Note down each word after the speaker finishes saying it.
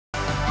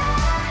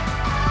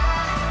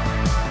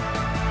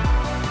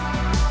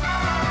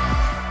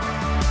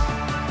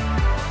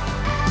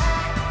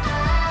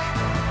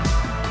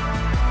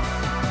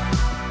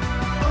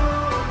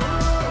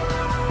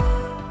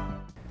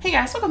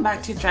guys, welcome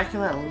back to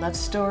Dracula Love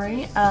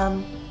Story.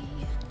 I'm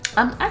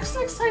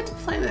actually excited to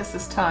play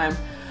this time.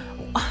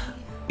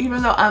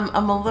 Even though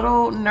I'm a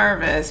little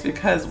nervous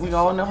because we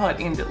all know how it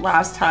ended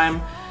last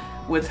time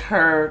with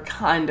her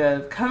kind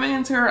of coming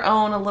into her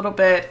own a little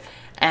bit,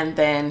 and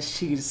then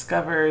she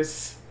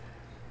discovers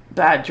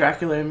that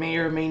Dracula may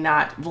or may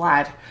not,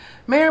 Vlad,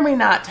 may or may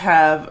not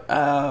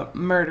have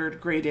murdered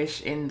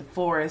Gradish in the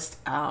forest.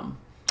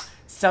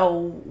 So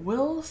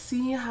we'll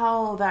see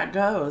how that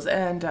goes,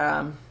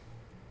 and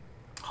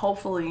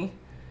hopefully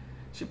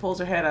she pulls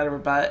her head out of her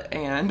butt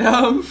and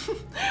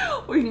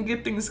we can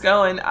get things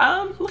going.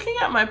 Looking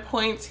at my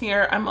points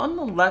here, I'm on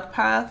the luck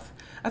path.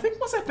 I think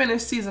once I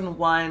finish season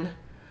 1,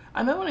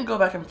 I might want to go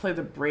back and play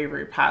the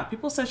bravery path.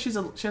 People say she has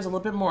a little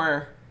bit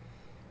more,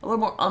 a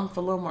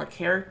little more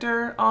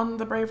character on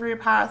the bravery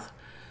path.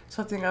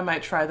 So I think I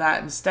might try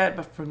that instead.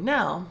 But for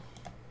now,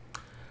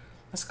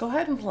 let's go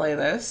ahead and play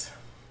this.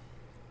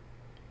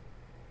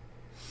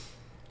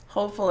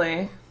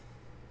 Hopefully,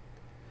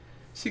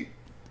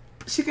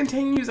 she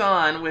continues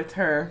on with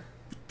her,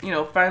 you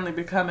know, finally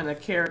becoming a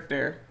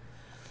character.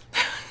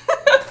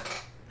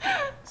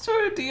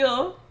 Sort of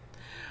deal.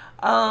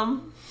 Oh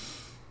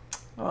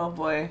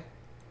boy.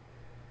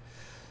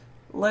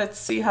 Let's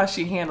see how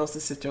she handles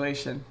the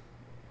situation.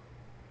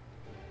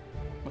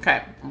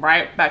 Okay,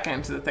 right back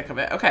into the thick of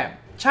it. Okay,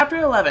 chapter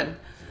 11,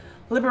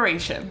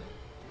 Liberation.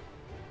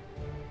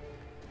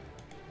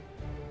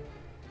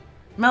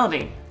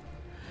 Melody.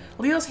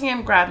 Leo's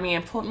hand grabbed me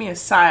and pulled me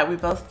aside. We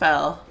both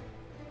fell.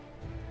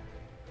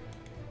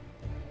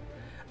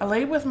 I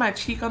laid with my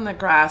cheek on the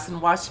grass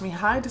and watched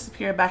Mihai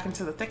disappear back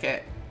into the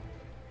thicket.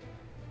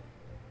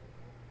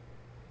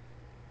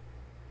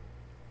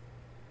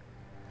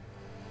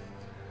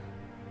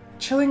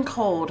 Chilling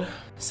cold,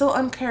 so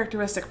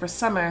uncharacteristic for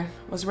summer,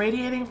 was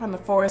radiating from the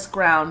forest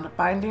ground,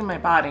 binding my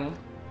body.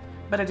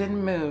 But I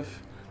didn't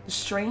move. The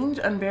strange,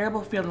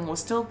 unbearable feeling was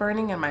still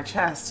burning in my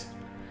chest.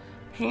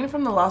 Pain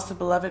from the loss of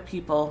beloved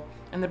people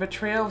and the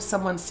betrayal of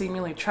someone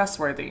seemingly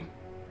trustworthy.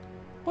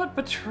 What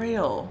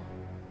betrayal?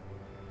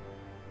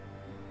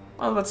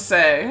 I was about to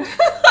say.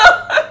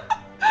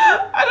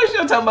 I know she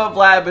was talking about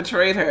Vlad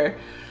betrayed her.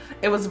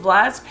 It was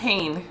Vlad's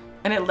pain,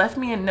 and it left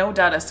me in no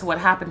doubt as to what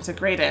happened to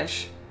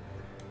Gradish.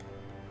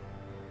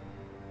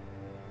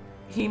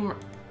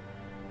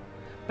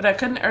 But I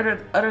couldn't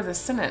utter the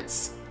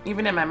sentence,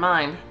 even in my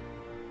mind.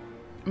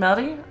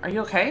 Melody, are you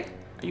okay?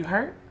 Are you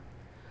hurt?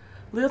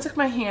 Leo took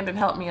my hand and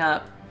helped me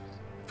up.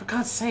 For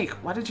God's sake,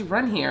 why did you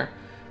run here?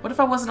 What if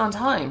I wasn't on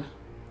time?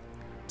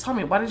 Tell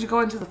me, why did you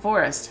go into the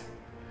forest?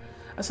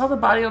 I saw the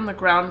body on the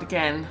ground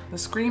again. The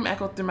scream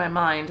echoed through my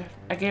mind.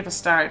 I gave a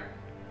start.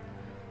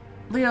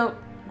 Leo,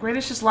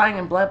 Gradish is lying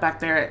in blood back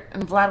there,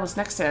 and Vlad was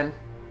next to him.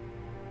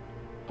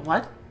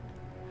 What?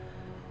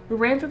 We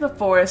ran through the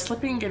forest,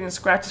 slipping and getting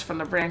scratches from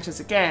the branches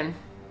again.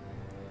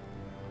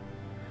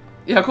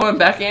 Y'all going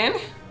back in?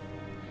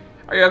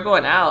 Or y'all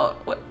going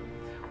out?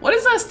 What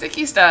is that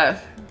sticky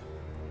stuff?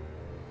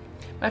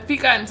 My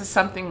feet got into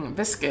something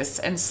viscous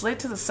and slid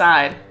to the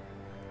side.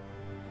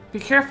 Be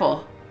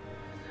careful.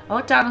 I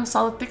looked down and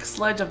saw the thick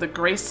sludge of the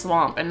gray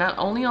swamp, and not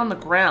only on the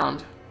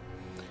ground.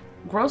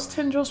 Gross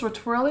tendrils were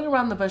twirling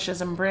around the bushes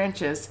and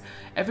branches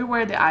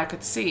everywhere the eye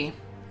could see.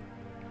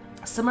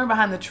 Somewhere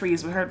behind the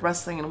trees we heard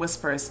rustling and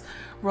whispers,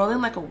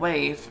 rolling like a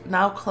wave,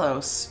 now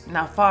close,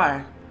 now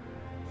far.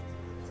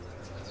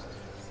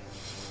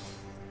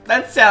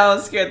 That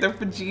sound scared the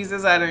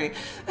bejesus out of me.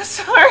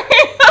 Sorry.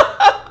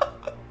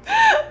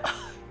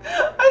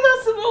 I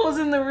thought someone was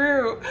in the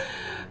room.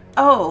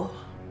 Oh.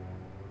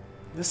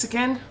 This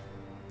again?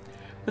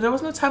 But there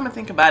was no time to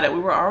think about it. We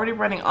were already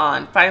running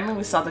on. Finally,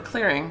 we saw the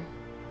clearing.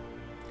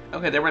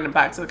 Okay, they're running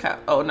back to the cat.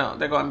 Oh no,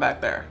 they're going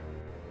back there.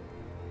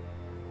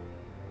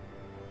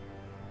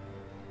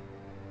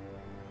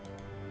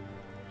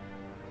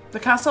 The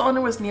castle owner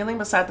was kneeling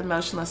beside the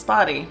motionless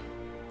body.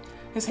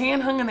 His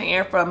hand hung in the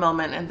air for a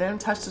moment and then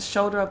touched the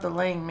shoulder of the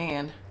laying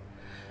man.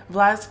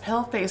 Vlad's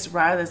pale face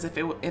writhed as if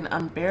it were in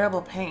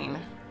unbearable pain.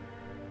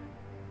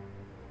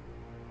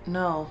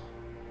 No.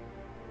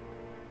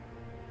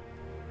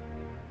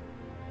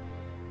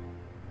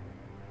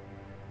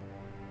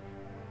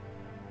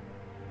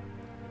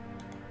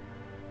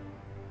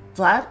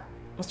 Vlad?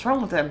 What's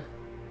wrong with him?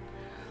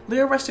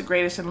 Leo rushed to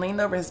Gradish and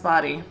leaned over his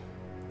body.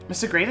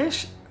 Mr.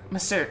 Gradish?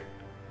 Mr.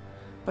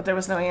 But there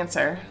was no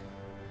answer.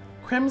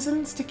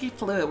 Crimson, sticky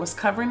fluid was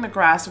covering the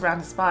grass around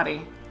his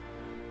body.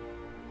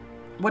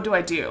 What do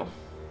I do?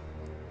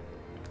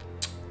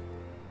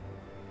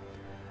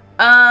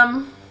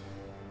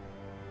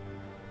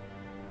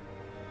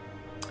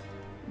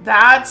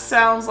 That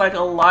sounds like a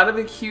lot of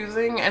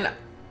accusing, and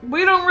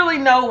we don't really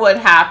know what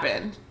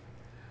happened.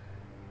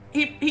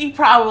 He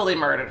probably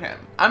murdered him.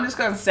 I'm just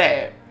gonna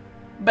say it.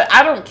 But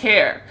I don't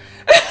care.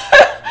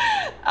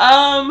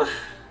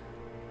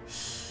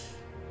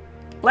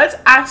 Let's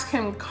ask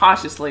him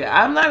cautiously.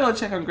 I'm not going to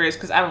check on Grace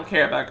because I don't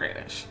care about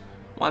Gradish.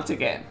 Once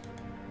again.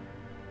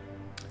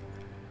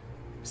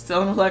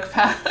 Still in the luck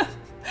path.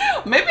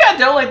 Maybe I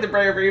don't like the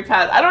bravery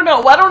path. I don't know.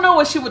 Well, I don't know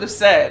what she would have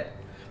said.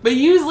 But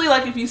usually,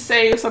 like, if you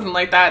say something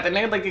like that, then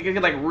they like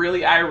get like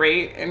really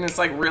irate and it's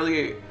like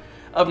really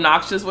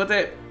obnoxious with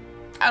it.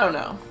 I don't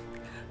know.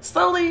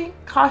 Slowly,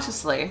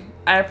 cautiously,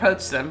 I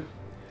approached them.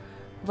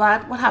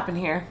 Vlad, what happened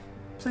here?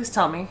 Please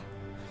tell me.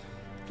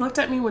 He looked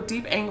at me with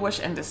deep anguish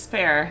and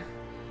despair.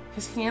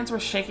 His hands were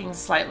shaking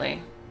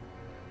slightly.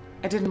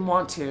 I didn't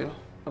want to.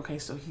 Okay,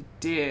 so he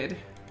did.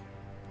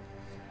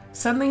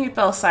 Suddenly he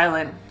fell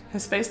silent.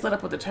 His face lit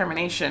up with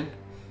determination.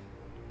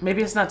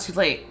 Maybe it's not too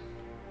late.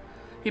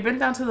 He bent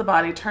down to the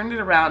body, turned it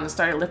around, and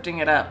started lifting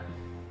it up.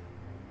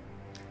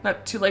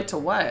 Not too late to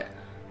what?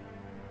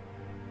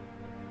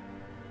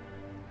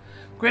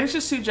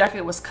 Gradish's suit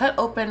jacket was cut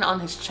open on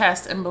his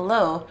chest, and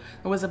below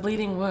there was a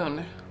bleeding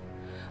wound.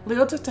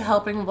 Leo took to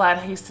helping Vlad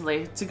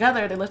hastily.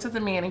 Together, they lifted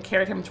the man and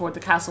carried him toward the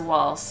castle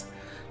walls.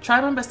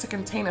 Trying my best to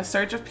contain a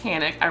surge of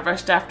panic, I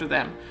rushed after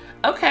them.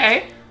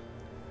 Okay.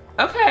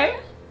 Okay.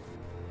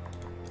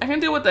 I can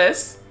deal with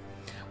this.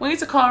 We need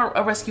to call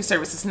a rescue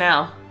services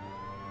now.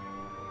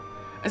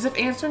 As if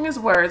answering his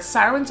words,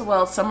 sirens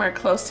wailed somewhere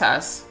close to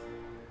us.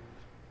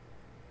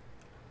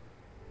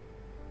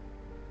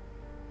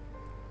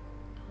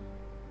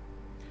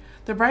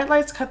 The bright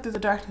lights cut through the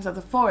darkness of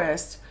the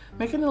forest,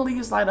 making the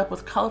leaves light up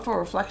with colorful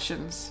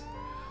reflections.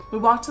 We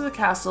walked to the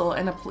castle,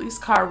 and a police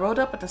car rode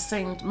up at the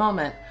same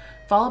moment,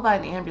 followed by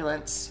an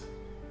ambulance.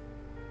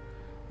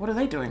 What are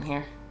they doing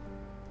here?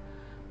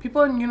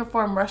 People in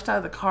uniform rushed out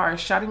of the car,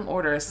 shouting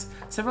orders.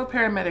 Several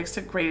paramedics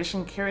took Gradish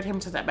and carried him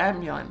to the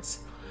ambulance.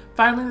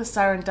 Finally, the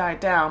siren died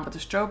down, but the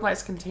strobe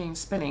lights continued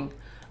spinning,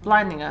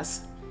 blinding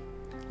us.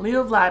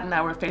 Leo, Vlad, and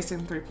I were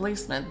facing 3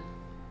 policemen.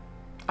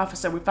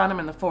 Officer, we found him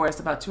in the forest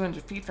about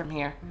 200 feet from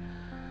here.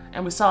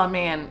 And we saw a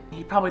man.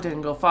 He probably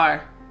didn't go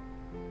far.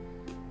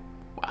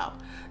 Wow.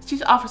 The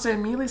chief officer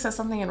immediately said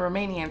something in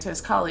Romanian to his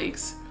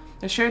colleagues.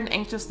 They shared an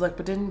anxious look,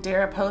 but didn't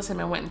dare oppose him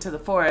and went into the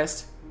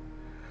forest.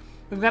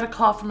 We've got a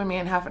call from a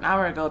man half an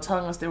hour ago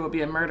telling us there will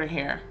be a murder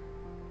here.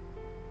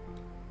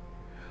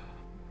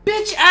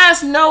 Bitch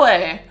ass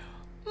Noe!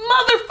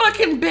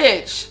 Motherfucking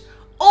bitch!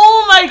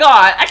 Oh my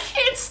god, I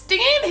can't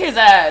stand his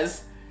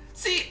ass!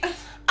 See,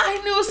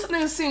 I knew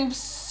something seemed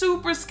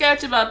super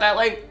sketch about that,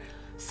 like,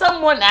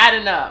 someone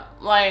adding up,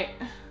 like,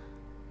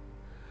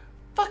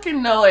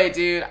 fucking Noe,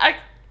 dude.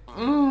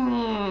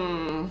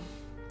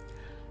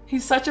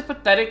 He's such a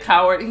pathetic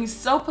coward. He's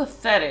so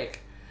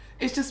pathetic.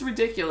 It's just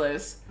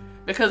ridiculous.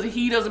 Because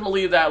he doesn't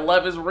believe that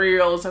love is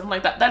real or something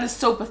like that. That is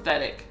so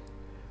pathetic.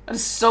 That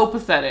is so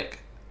pathetic.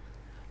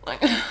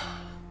 Like...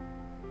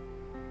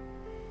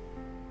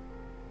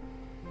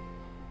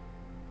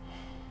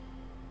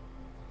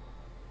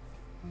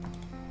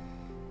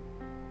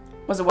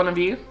 Was it one of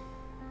you?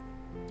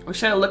 We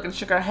shared a look and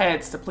shook our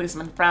heads. The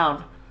policeman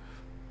frowned.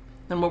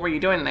 Then what were you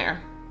doing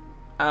there?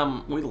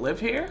 We live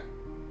here?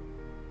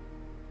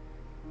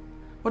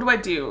 What do I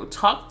do?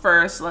 Talk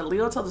first, let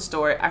Leo tell the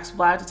story, ask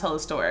Vlad to tell the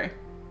story.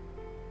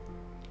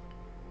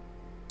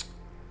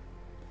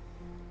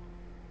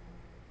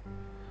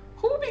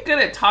 Who would be good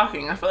at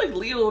talking? I feel like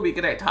Leo would be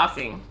good at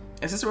talking.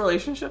 Is this a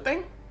relationship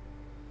thing?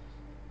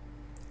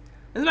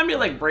 This might be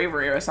like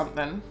bravery or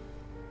something.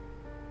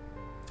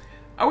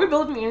 Are we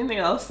building anything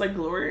else like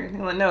glory?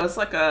 No, it's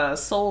like a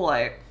soul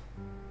light.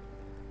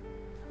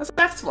 Let's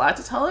ask Vlad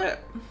to tell it.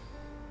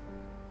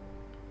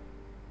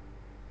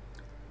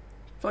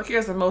 I feel like he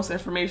has the most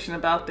information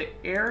about the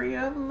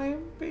area,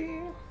 maybe?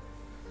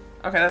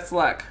 Okay, that's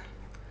luck.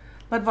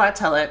 Let Vlad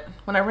tell it.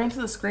 When I ran to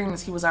the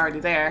screens, he was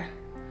already there.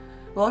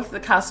 We looked at the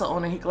castle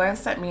owner. He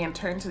glanced at me and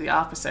turned to the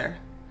officer.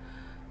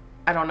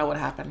 I don't know what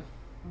happened.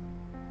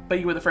 But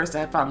you were the first to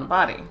have found the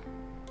body.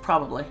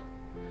 Probably.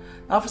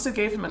 The officer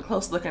gave him a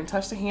close look and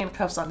touched the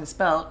handcuffs on his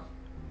belt.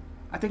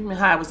 I think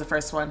Mihai was the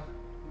first one.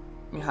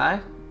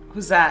 Mihai?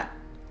 Who's that?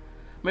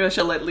 Maybe I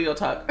should let Leo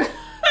talk.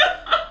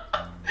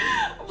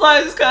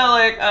 Vlad is kind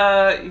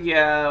of like,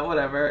 yeah,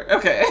 whatever.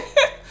 Okay.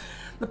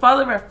 The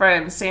father of our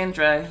friend,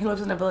 Sandra, he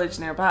lives in a village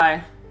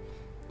nearby.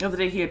 The other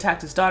day he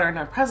attacked his daughter in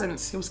our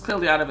presence. He was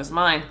clearly out of his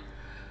mind.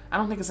 I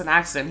don't think it's an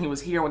accident. He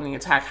was here when the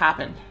attack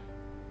happened.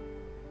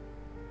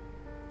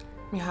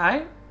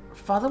 Mihai?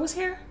 Father was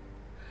here?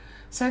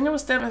 Sandra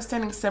was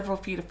standing several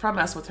feet from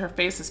us with her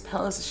face as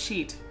pale as a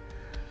sheet.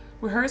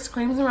 We heard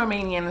screams in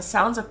Romanian and the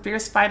sounds of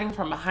fierce fighting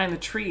from behind the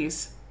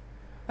trees.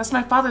 That's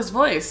my father's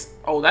voice.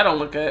 Oh, that don't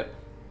look good.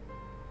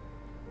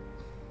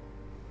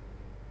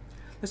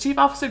 The chief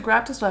officer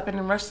grabbed his weapon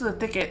and rushed to the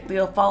thicket.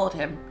 Leo followed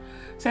him.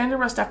 Sandra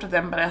rushed after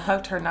them, but I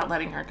hugged her, not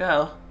letting her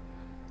go.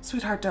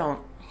 Sweetheart, don't.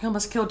 He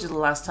almost killed you the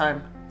last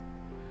time.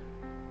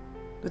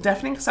 The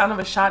deafening sound of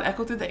a shot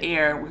echoed through the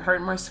air. We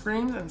heard more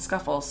screams and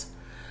scuffles.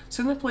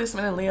 Soon the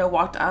policeman and Leo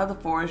walked out of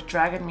the forest,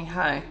 dragging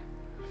Mihai.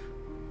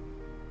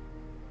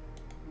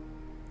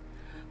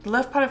 The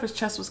left part of his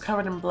chest was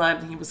covered in blood,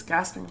 and he was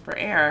gasping for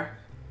air.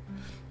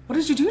 What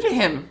did you do to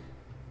him?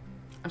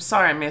 I'm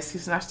sorry, miss. He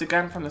snatched a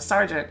gun from the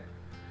sergeant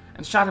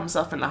and shot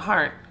himself in the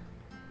heart.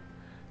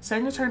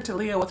 Sandra turned to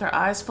Leo with her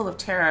eyes full of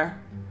terror.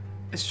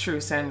 It's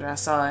true, Sandra. I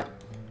saw it.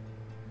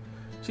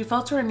 She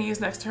fell to her knees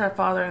next to her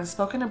father and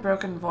spoke in a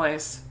broken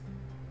voice.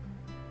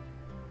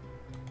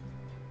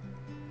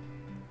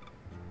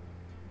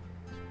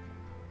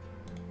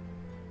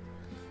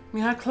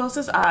 Mihai closed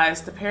his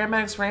eyes. The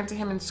paramedics ran to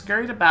him and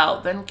scurried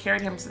about, then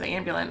carried him to the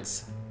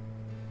ambulance.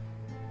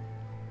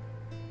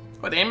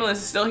 Oh, the ambulance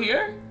is still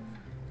here?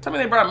 Tell me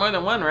they brought more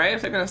than one, right?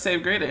 If they're gonna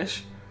save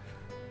Gradish.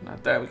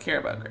 Not that we care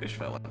about Gradish,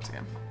 but once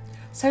again.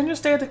 Sandra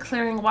stayed at the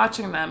clearing,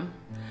 watching them.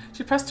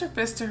 She pressed her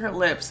fist to her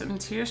lips, and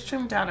tears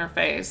streamed down her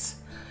face.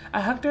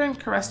 I hugged her and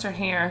caressed her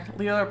hair.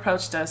 Leo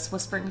approached us,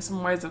 whispering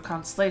some words of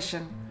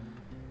consolation.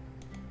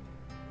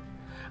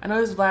 I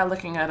noticed Vlad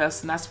looking at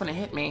us, and that's when it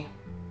hit me.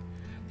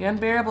 The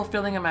unbearable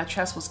feeling in my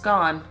chest was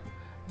gone.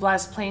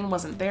 Vlad's plane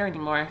wasn't there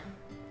anymore.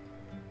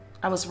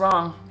 I was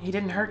wrong. He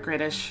didn't hurt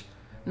Gradish.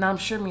 Now I'm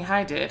sure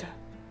Mihai did.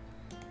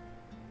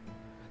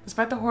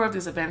 Despite the horror of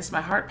these events,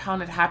 my heart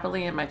pounded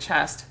happily in my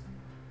chest.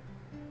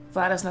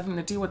 Vlad has nothing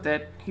to do with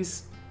it.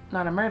 He's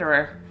not a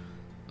murderer.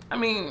 I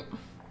mean,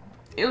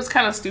 it was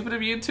kind of stupid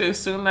of you to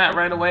assume that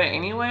right away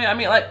anyway. I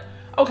mean, like,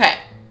 okay.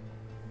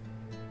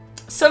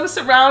 Some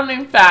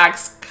surrounding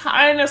facts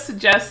kind of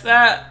suggest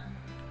that,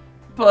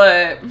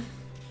 but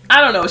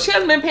I don't know. She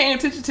hasn't been paying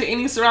attention to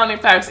any surrounding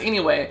facts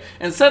anyway,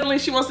 and suddenly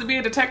she wants to be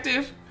a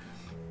detective?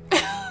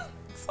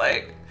 It's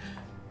like...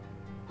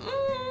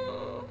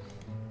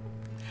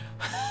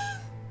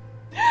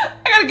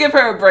 I gotta give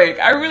her a break.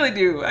 I really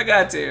do. I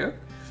got to.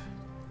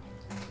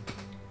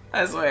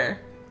 I swear.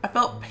 I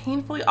felt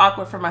painfully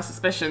awkward for my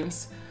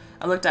suspicions.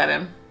 I looked at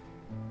him.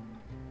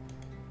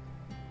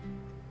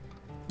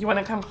 You want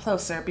to come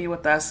closer, be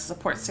with us,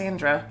 support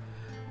Sandra.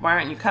 Why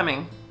aren't you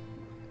coming?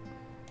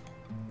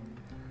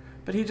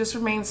 But he just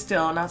remained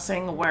still, not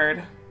saying a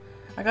word.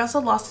 I got so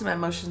lost in my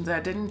emotions that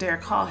I didn't dare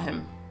call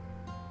him.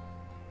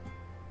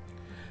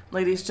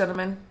 Ladies,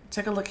 gentlemen,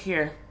 take a look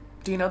here.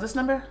 Do you know this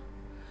number?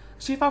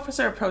 The chief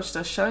officer approached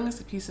us, showing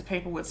us a piece of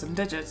paper with some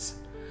digits.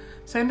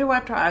 Sandra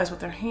wiped her eyes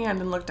with her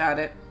hand and looked at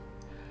it.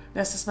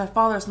 This is my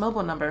father's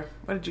mobile number.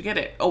 Where did you get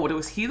it? Oh,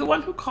 was he the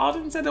one who called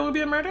and said there would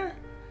be a murder?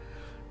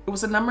 It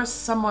was a number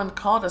someone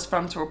called us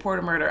from to report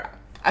a murder.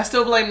 I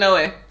still blame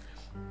Noe.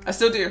 I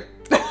still do.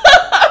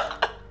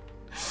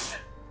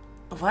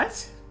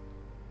 What?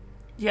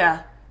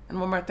 Yeah, and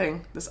one more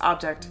thing. This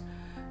object.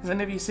 Has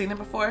any of you seen it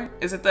before?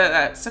 Is it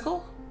the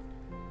sickle?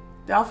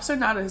 The officer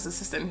nodded his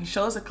assistant. He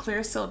showed us a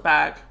clear sealed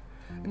bag.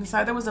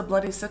 Inside there was a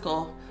bloody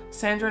sickle.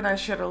 Sandra and I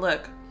shared a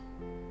look.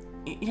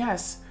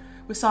 Yes,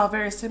 we saw a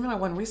very similar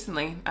one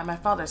recently at my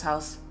father's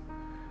house.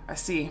 I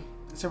see.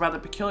 It's a rather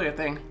peculiar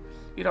thing.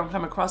 You don't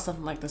come across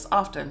something like this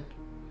often.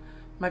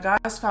 My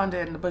guys found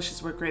it in the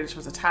bushes where Gradish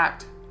was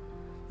attacked.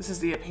 This is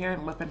the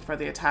apparent weapon for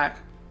the attack.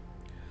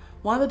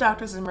 One of the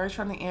doctors emerged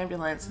from the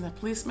ambulance and the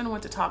policeman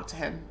went to talk to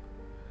him.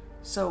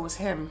 So it was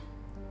him.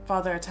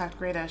 Father attacked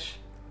Gradish.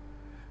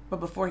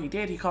 But before he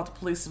did, he called the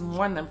police and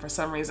warned them for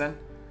some reason.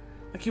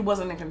 Like he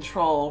wasn't in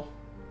control.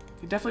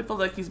 He definitely feels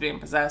like he's being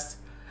possessed.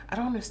 I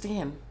don't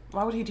understand.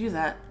 Why would he do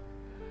that?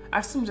 I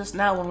asked him just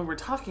now when we were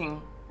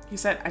talking. He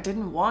said, I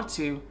didn't want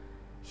to.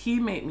 He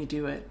made me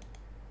do it.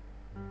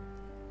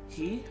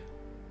 He?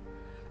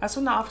 That's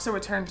when the officer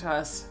returned to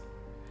us.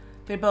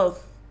 They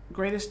both.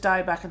 Gradish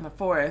died back in the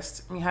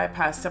forest. Mihai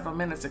passed several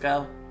minutes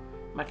ago.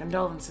 My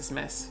condolences,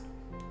 miss.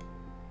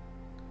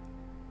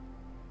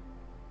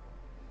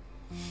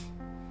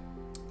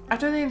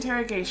 After the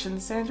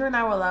interrogation, Sandra and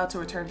I were allowed to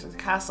return to the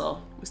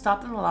castle. We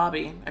stopped in the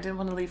lobby. I didn't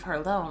want to leave her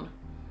alone.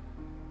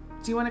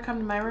 Do you want to come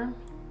to my room?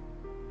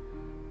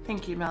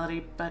 Thank you,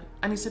 Melody, but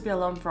I need to be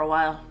alone for a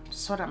while to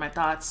sort out my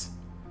thoughts.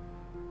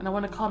 And I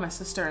want to call my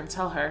sister and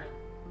tell her.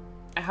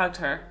 I hugged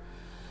her.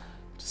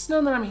 Just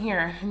know that I'm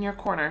here, in your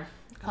corner.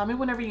 Call me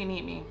whenever you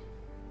need me.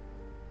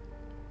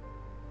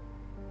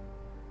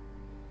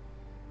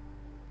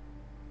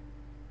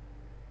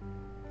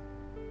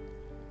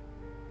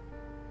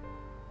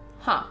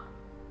 Huh.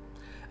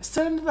 I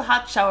stood into the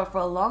hot shower for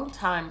a long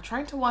time,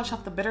 trying to wash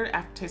off the bitter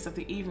aftertaste of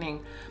the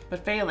evening,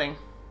 but failing.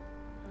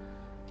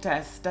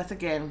 Death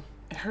again.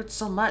 It hurts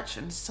so much,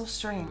 and it's so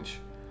strange.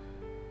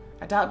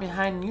 I doubt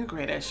Mihai knew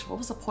Gradish. What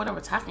was the point of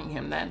attacking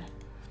him then?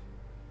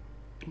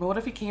 But what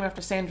if he came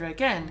after Sandra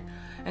again,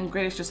 and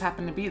Gradish just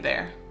happened to be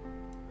there?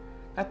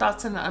 That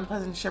thought sent an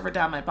unpleasant shiver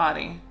down my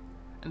body.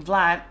 And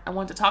Vlad, I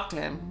wanted to talk to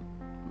him,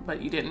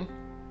 but you didn't.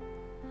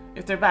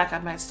 If they're back, I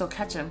might still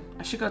catch him.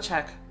 I should go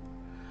check.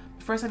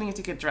 But first I need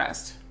to get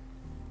dressed.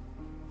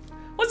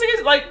 Once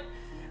again, like,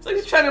 it's like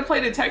he's trying to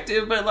play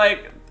detective, but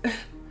like,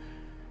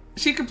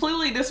 she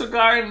completely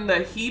disregarded the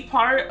he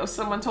part of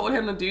someone told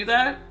him to do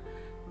that.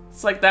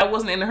 It's like that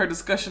wasn't in her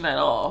discussion at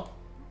all.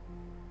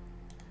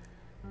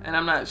 And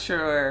I'm not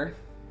sure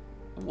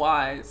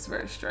why. It's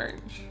very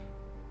strange.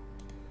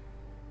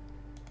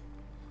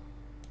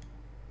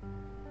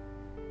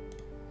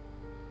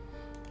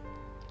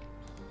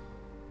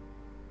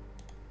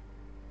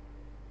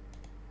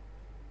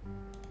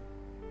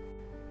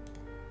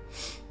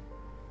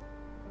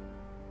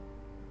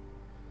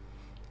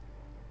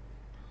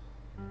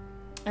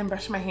 And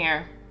brush my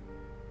hair.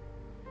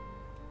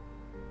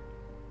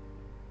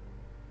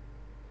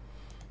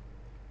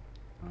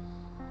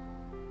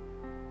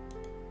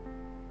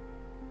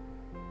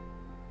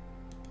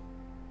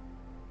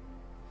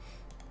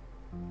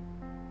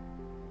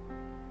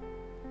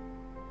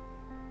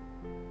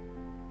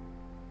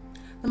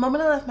 The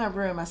moment I left my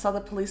room, I saw the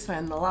policeman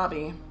in the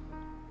lobby.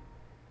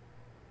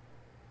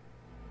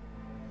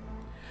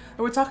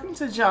 They were talking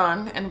to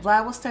John, and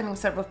Vlad was standing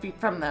several feet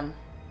from them.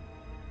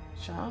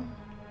 John?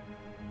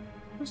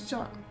 Who's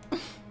John?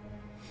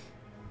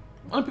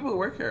 Only people who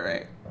work here,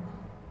 right?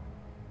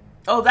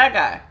 Oh, that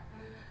guy.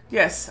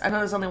 Yes, I know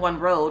there's only one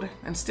road,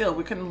 and still,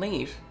 we couldn't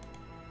leave.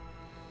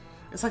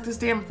 It's like this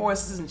damn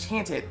forest is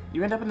enchanted.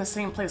 You end up in the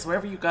same place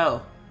wherever you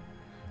go.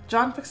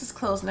 John fixed his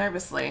clothes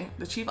nervously.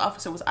 The chief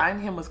officer was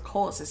eyeing him with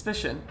cold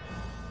suspicion.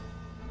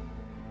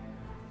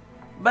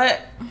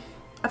 But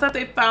I thought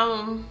they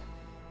found...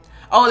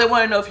 Oh, they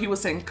want to know if he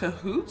was in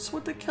cahoots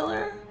with the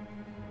killer?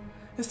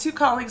 His two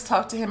colleagues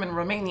talked to him in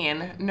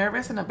Romanian,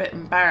 nervous and a bit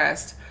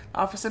embarrassed. The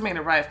officer made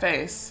a wry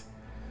face.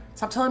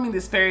 Stop telling me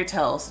these fairy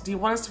tales. Do you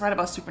want us to write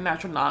about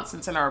supernatural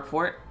nonsense in our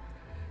report?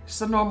 It's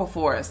just a normal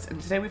forest,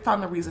 and today we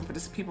found the reason for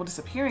people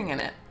disappearing in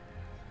it.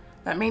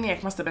 That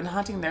maniac must have been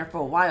hunting there for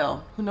a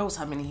while. Who knows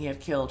how many he had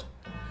killed.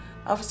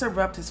 The officer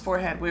rubbed his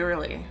forehead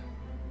wearily.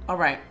 All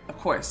right, of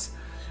course.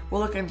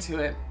 We'll look into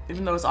it,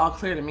 even though it's all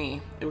clear to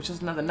me. It was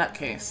just another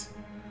nutcase.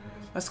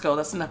 Let's go,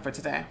 that's enough for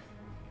today.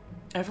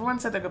 Everyone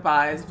said their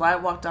goodbyes.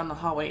 Vlad walked down the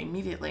hallway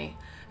immediately,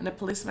 and the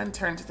policeman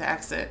turned to the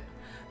exit.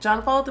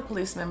 John followed the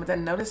policeman, but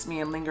then noticed me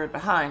and lingered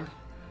behind.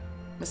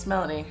 Miss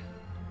Melody,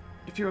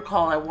 if you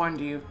recall, I warned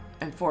you,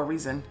 and for a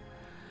reason.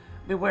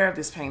 Beware of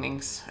these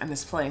paintings, and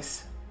this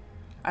place.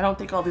 I don't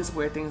think all these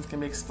weird things can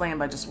be explained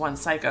by just one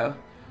psycho.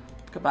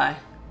 Goodbye.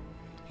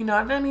 He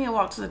nodded at me and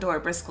walked to the door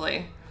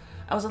briskly.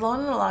 I was alone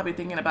in the lobby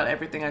thinking about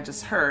everything I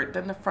just heard,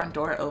 then the front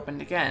door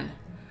opened again.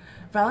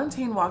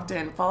 Valentine walked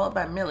in, followed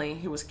by Millie,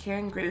 who was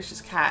carrying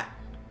Gradish's cat.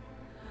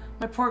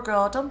 My poor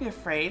girl, don't be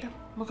afraid.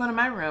 We'll go to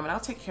my room and I'll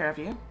take care of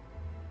you.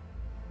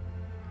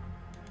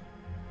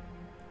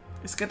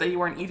 It's good that you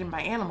weren't eaten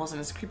by animals in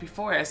this creepy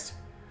forest.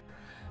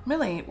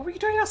 Millie, what were you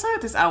doing outside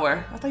at this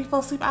hour? I thought you fell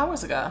asleep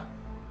hours ago.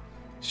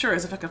 Sure,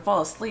 as if I could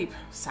fall asleep.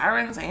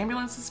 Sirens,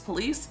 ambulances,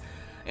 police.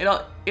 It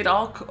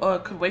all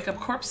could wake up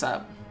corpse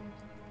up.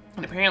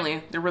 And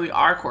apparently, there really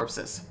are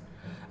corpses.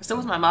 I still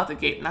with my mouth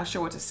agape, not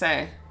sure what to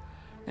say.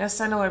 Yes,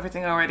 I know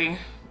everything already.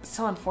 It's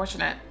so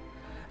unfortunate.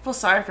 I feel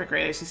sorry for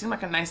Grady. She seemed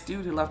like a nice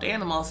dude who loved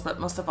animals, but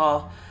most of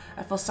all,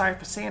 I feel sorry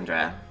for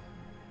Sandra.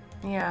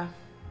 Yeah.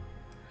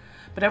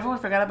 But everyone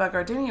forgot about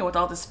Gardenia with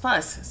all this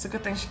fuss. It's a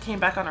good thing she came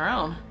back on her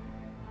own.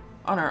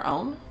 On her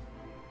own?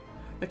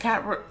 The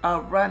cat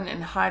run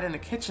and hide in the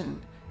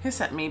kitchen, hiss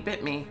at me,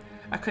 bit me.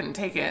 I couldn't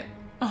take it.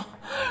 Oh,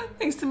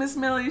 thanks to Miss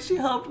Millie, she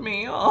helped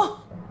me.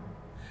 Oh.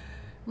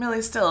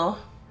 Millie still.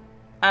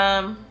 Good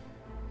on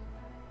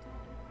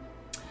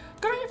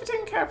you for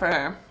taking care of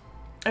her.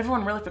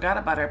 Everyone really forgot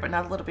about her, but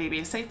now the little baby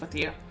is safe with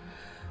you.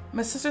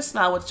 My sister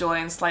smiled with joy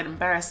and slight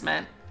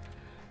embarrassment.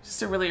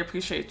 Sister really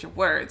appreciates your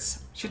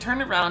words. She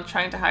turned around,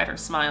 trying to hide her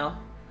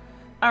smile.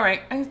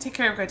 Alright, I need to take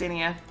care of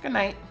Gardenia. Good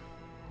night.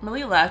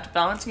 Millie left.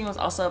 Valentine was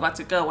also about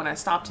to go when I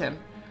stopped him.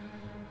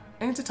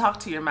 I need to talk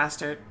to your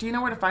master. Do you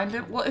know where to find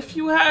him? Well, if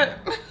you had...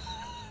 Why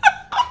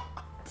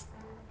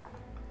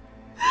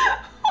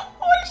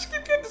does she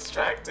keep getting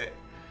distracted?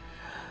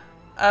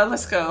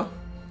 Let's go.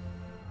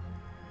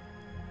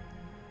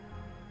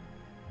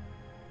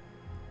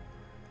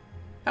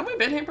 Have we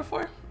been here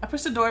before? I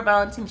pushed the door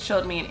Valentine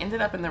showed me and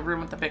ended up in the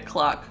room with the big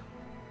clock.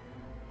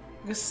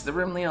 I guess it's the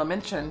room Leo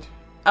mentioned.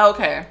 Oh,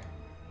 okay.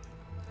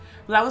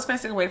 Vlad was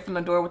facing away from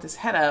the door with his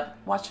head up,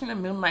 watching the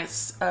moonlight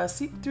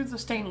seep through the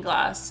stained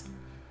glass.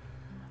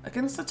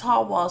 Against the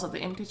tall walls of the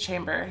empty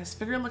chamber, his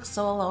figure looked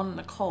so alone in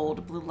the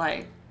cold, blue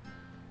light.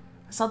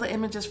 I saw the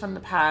images from the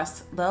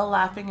past, Leo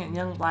laughing and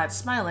young Vlad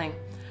smiling.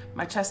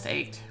 My chest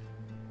ached.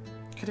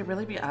 Could it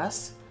really be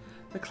us?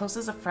 The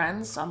closest of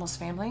friends, almost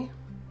family?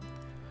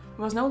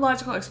 There was no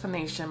logical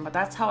explanation, but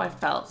that's how I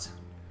felt.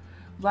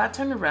 Vlad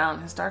turned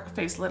around, his dark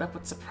face lit up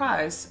with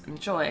surprise and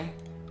joy.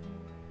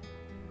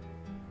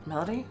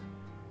 Melody?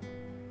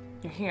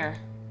 You're here.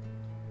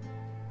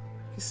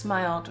 He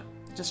smiled,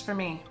 just for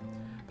me,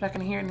 but I can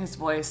hear it in his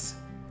voice.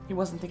 He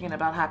wasn't thinking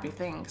about happy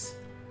things.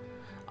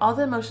 All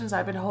the emotions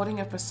I've been holding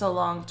in for so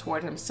long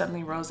toward him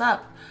suddenly rose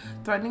up,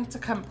 threatening to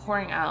come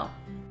pouring out.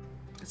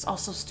 It's all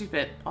so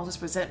stupid, all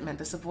this resentment,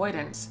 this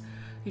avoidance.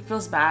 He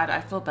feels bad,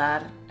 I feel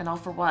bad, and all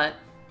for what?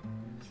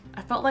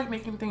 I felt like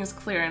making things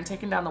clear and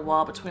taking down the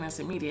wall between us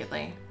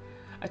immediately.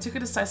 I took a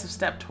decisive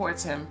step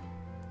towards him.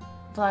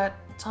 Vlad,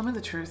 tell me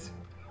the truth.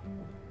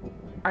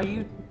 Are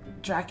you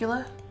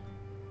Dracula?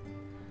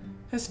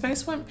 His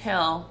face went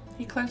pale.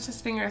 He clenched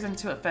his fingers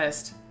into a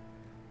fist.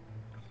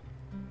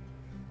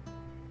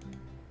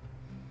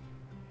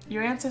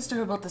 Your ancestor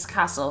who built this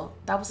castle,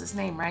 that was his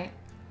name, right?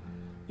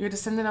 You're a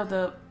descendant of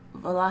the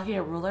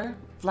Wallachia ruler,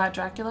 Vlad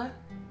Dracula?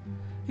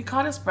 He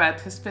caught his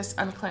breath, his fist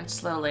unclenched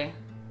slowly.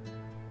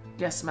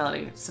 Yes,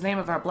 Melody, it's the name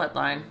of our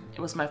bloodline. It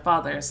was my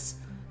father's,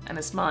 and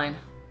it's mine.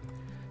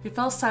 He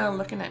fell silent,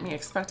 looking at me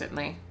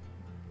expectantly.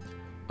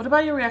 What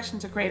about your reaction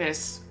to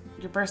Gradis?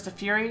 Your burst of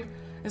fury?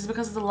 Is it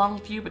because of the long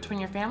feud between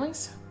your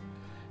families?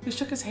 He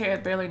shook his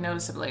head barely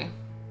noticeably.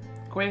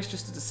 Gradis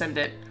just a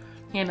descendant.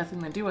 He had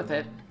nothing to do with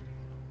it.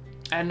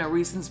 I had no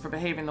reasons for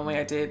behaving the way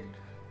I did.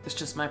 It's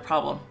just my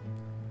problem.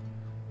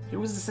 He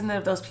was a descendant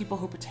of those people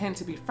who pretend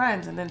to be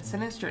friends and then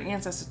sentenced your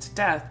ancestors to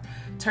death,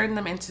 turning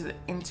them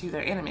into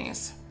their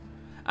enemies.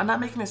 I'm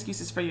not making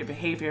excuses for your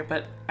behavior,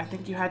 but I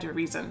think you had your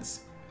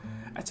reasons.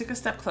 I took a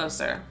step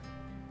closer.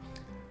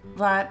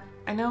 Vlad,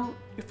 I know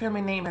your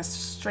family name has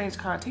strange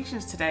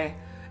connotations today.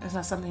 It's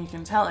not something you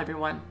can tell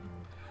everyone.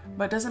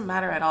 But it doesn't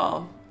matter at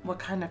all what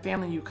kind of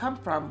family you come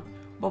from,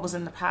 what was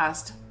in the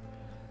past.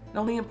 The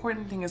only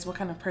important thing is what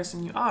kind of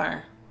person you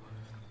are.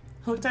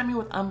 He looked at me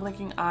with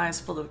unblinking eyes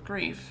full of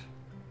grief.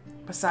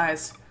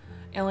 Besides,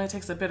 it only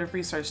takes a bit of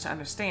research to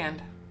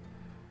understand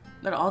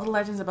that all the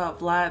legends about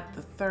Vlad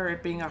III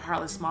being a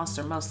heartless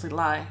monster mostly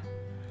lie.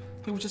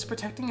 He was just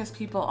protecting his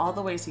people all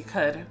the ways he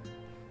could.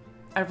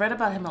 I read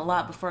about him a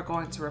lot before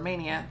going to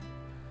Romania.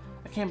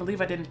 I can't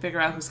believe I didn't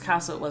figure out whose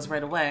castle it was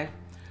right away.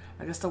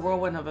 I guess the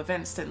whirlwind of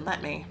events didn't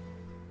let me.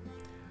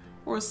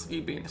 Or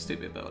you being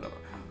stupid, but whatever.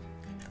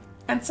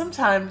 And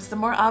sometimes, the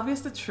more obvious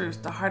the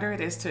truth, the harder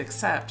it is to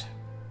accept.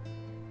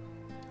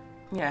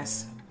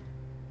 Yes.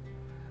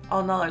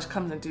 All knowledge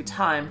comes in due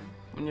time,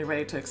 when you're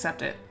ready to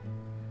accept it.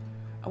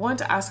 I wanted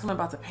to ask him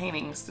about the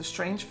paintings, the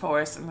strange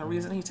forest, and the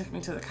reason he took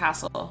me to the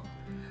castle,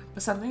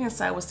 but something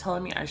inside was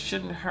telling me I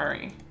shouldn't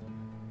hurry.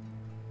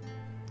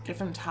 Give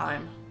him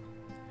time.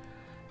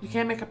 You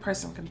can't make a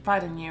person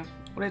confide in you.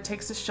 What it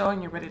takes is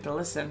showing you're ready to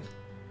listen.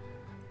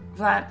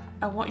 Vlad,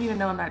 I want you to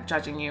know I'm not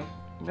judging you.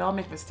 We all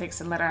make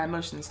mistakes and let our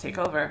emotions take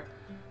over.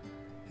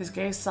 His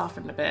gaze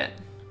softened a bit.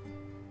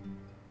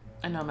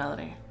 I know,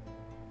 Melody.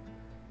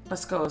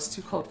 Let's go, it's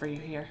too cold for you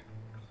here.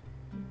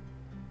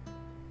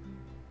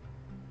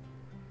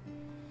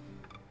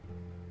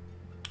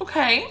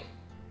 Okay.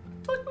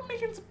 I feel like we're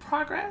making some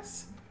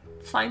progress.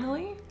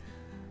 Finally.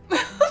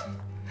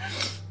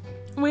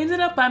 We ended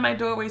up by my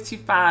doorway too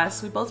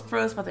fast. We both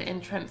froze by the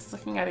entrance,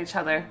 looking at each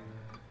other.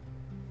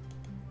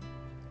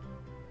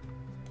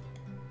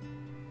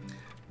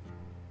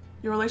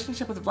 Your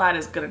relationship with Vlad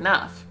is good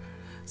enough.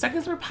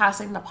 Seconds were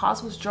passing, the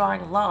pause was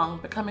drawing long,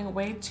 becoming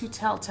way too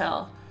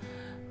telltale.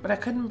 But I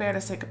couldn't bear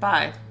to say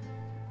goodbye.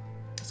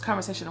 This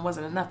conversation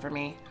wasn't enough for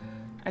me.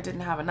 I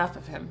didn't have enough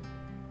of him.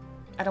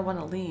 I don't want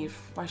to leave.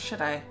 Why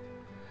should I?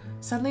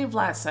 Suddenly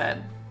Vlad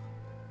said,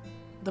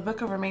 "The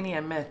Book of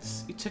Romania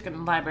Myths. You took it in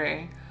the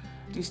library.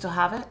 Do you still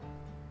have it?"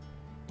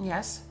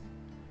 "Yes."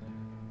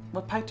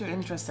 "What piqued your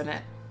interest in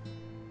it?"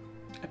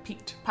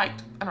 Piked.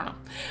 I don't know.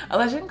 "A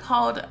legend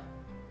called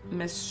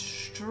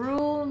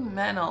Mistrul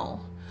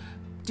Menel.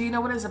 Do you know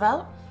what it's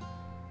about?"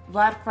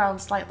 Vlad frowned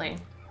slightly.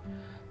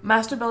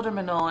 Master Builder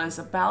Menel is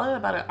a ballad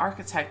about an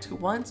architect who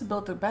wanted to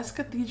build the best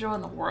cathedral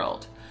in the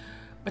world,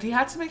 but he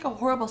had to make a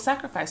horrible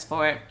sacrifice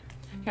for it.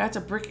 He had to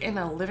brick in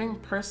a living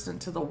person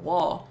to the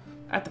wall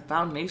at the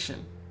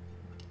foundation.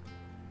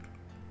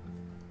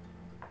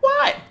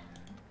 Why?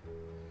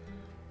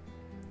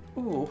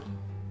 Ooh.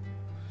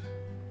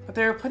 But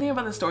there are plenty of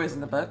other stories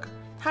in the book,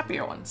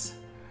 happier ones.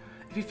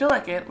 If you feel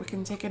like it, we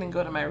can take it and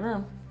go to my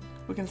room.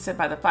 We can sit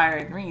by the fire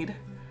and read.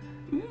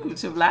 Ooh,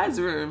 to Vlad's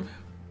room.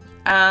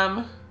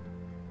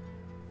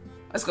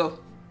 Let's go.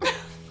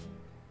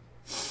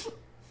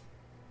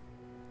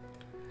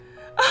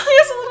 Oh,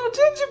 here's a little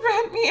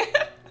gingerbread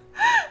man.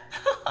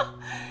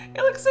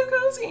 It looks so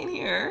cozy in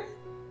here.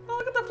 Oh,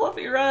 look at the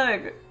fluffy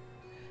rug.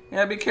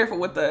 Yeah, be careful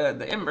with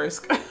the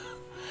embers.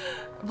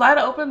 Vlad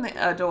opened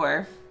the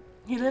door.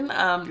 He then,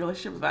 your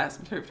relationship with Vlad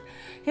improved.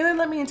 He then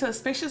led me into a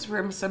spacious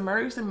room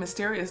submerged in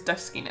mysterious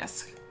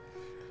duskiness.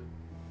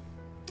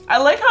 I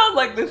like how,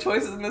 like, the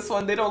choices in this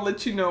one, they don't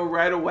let you know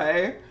right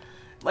away.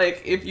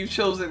 Like, if you've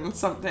chosen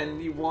something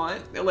you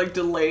want, they'll, like,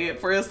 delay it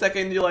for a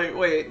second. You're like,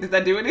 wait, did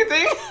that do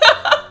anything?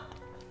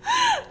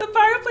 The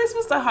fireplace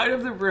was the heart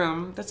of the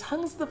room. The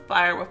tongues of the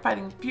fire were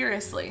fighting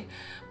furiously,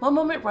 one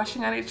moment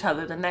rushing at each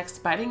other, the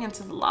next biting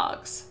into the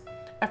logs.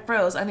 I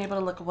froze, unable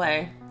to look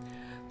away.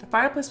 The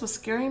fireplace was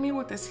scaring me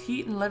with its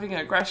heat and living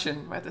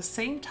aggression, but at the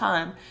same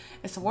time,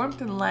 its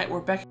warmth and light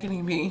were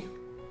beckoning me.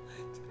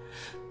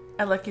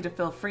 I'd like you to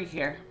feel free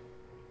here.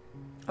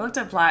 I looked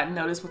at Vlad and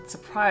noticed with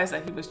surprise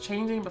that he was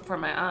changing before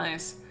my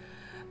eyes.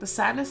 The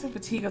sadness and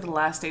fatigue of the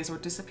last days were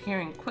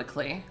disappearing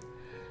quickly,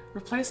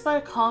 replaced by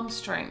a calm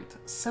strength,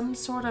 some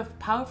sort of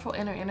powerful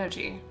inner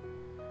energy.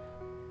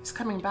 He's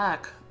coming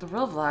back, the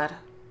real Vlad.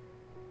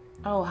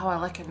 Oh, how I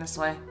like him this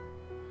way.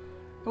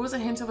 There was a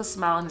hint of a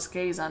smile in his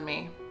gaze on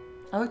me.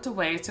 I looked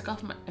away, took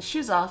off my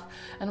shoes off,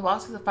 and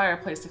walked to the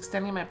fireplace,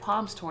 extending my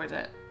palms toward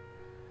it.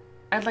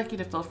 I'd like you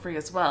to feel free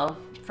as well.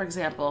 For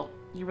example,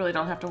 you really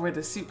don't have to wear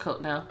this suit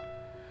coat now.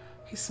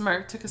 He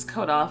smirked, took his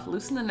coat off,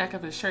 loosened the neck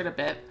of his shirt a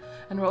bit,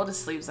 and rolled his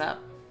sleeves up.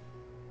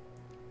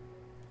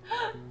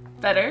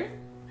 Better?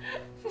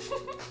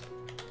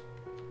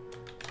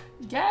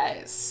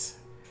 Yes.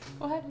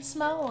 Go ahead and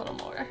smile a little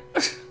more.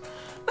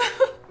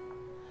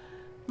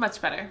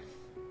 Much better.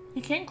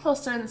 He came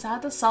closer and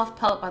sat the soft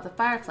pelt by the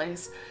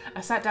fireplace.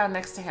 I sat down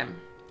next to him.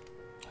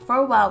 For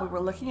a while we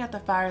were looking at the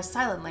fire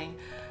silently,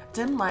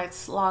 dim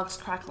lights, logs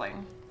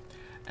crackling.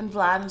 And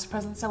Vlad, whose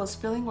presence I was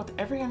feeling with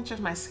every inch of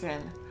my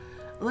skin.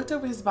 I looked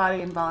over his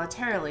body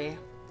involuntarily.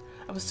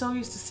 I was so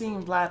used to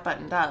seeing Vlad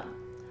buttoned up.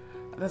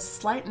 The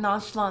slight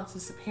nonchalance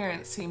of his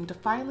appearance seemed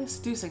defiantly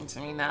seducing to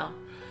me now,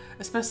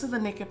 especially the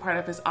naked part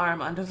of his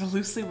arm under the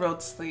loosely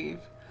rolled sleeve.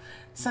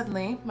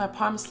 Suddenly, my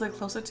palm slid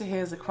closer to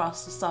his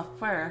across the soft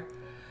fur.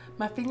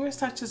 My fingers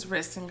touched his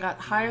wrist and got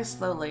higher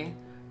slowly,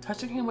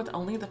 touching him with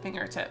only the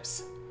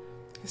fingertips.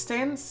 His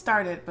stand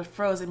started but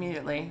froze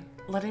immediately,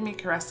 letting me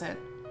caress it.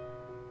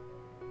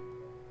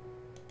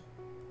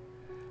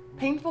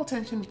 Painful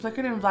tension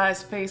flickered in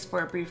Vlad's face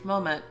for a brief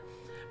moment,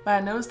 but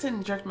I noticed it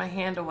and jerked my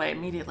hand away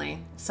immediately.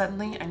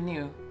 Suddenly, I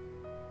knew.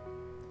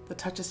 The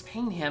touches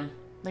pained him.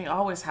 They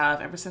always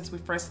have, ever since we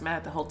first met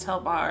at the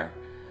hotel bar.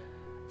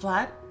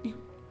 Vlad,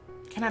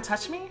 can I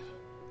touch me?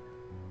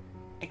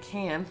 I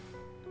can.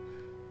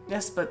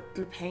 Yes, but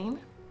through pain?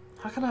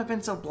 How come I've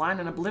been so blind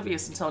and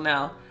oblivious until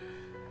now?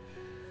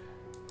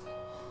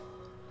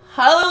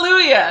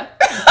 Hallelujah!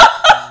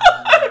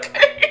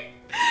 Okay.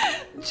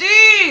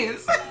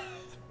 Jeez!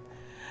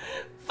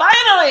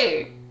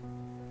 Finally!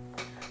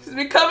 She's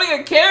becoming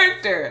a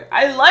character.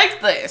 I like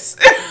this.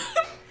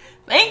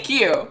 Thank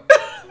you.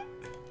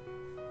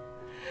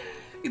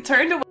 He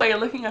turned away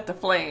looking at the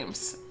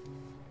flames.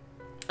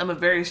 I'm a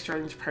very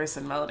strange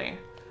person, Melody.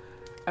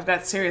 I've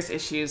got serious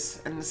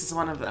issues, and this is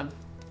one of them.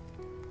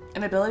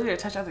 Inability to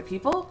touch other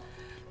people?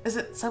 Is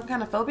it some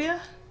kind of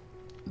phobia?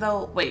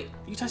 Though, wait,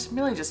 you touched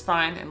Millie just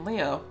fine, and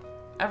Leo.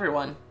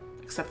 Everyone.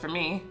 Except for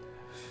me.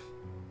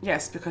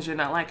 Yes, because you're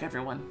not like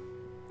everyone.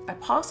 I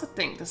paused to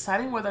think,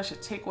 deciding whether I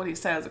should take what he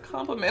said as a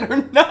compliment or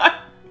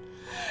not.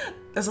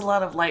 There's a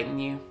lot of light in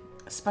you.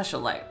 A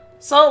special light.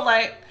 So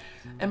light!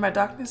 And my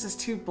darkness is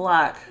too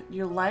black.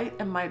 Your light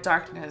and my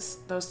darkness,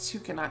 those two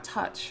cannot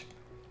touch.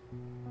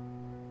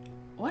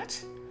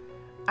 What?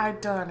 I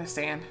don't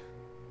understand.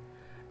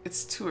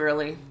 It's too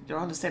early. You'll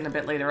understand a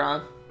bit later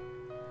on.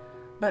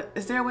 But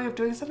is there a way of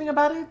doing something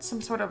about it?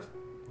 Some sort of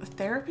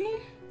therapy?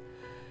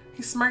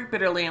 He smirked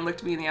bitterly and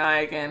looked me in the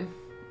eye again.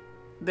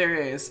 There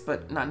is,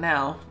 but not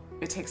now.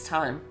 It takes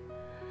time.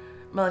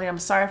 Melody, I'm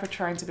sorry for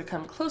trying to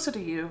become closer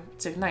to you,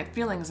 to ignite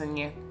feelings in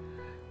you.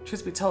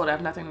 Truth be told, I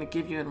have nothing to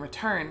give you in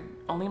return,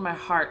 only my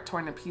heart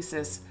torn to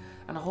pieces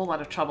and a whole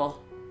lot of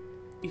trouble.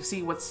 You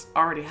see what's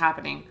already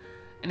happening,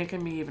 and it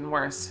can be even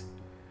worse.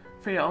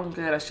 For your own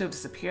good, I should have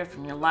disappeared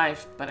from your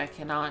life, but I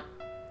cannot.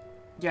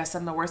 Yes,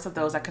 I'm the worst of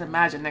those I could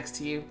imagine next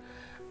to you,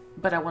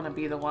 but I want to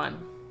be the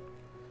one.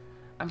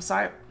 I'm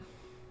sorry.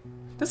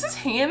 Does his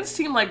hands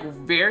seem like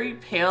very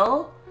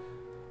pale?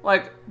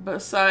 Like,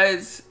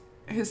 besides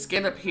his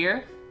skin up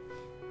here?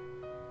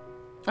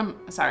 I'm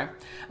sorry.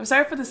 I'm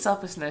sorry for the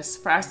selfishness,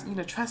 for asking you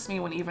to trust me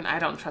when even I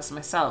don't trust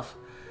myself.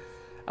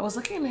 I was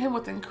looking at him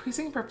with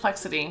increasing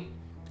perplexity.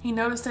 He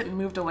noticed it and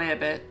moved away a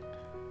bit.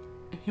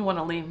 If you want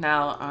to leave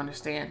now, I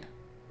understand.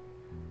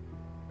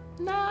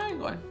 Nah, I ain't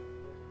going.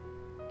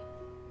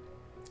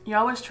 You're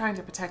always trying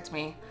to protect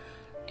me,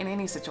 in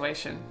any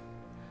situation.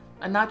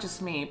 And not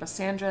just me, but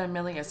Sandra and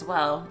Millie as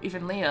well,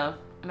 even Leo,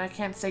 and I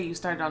can't say you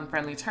started on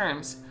friendly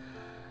terms.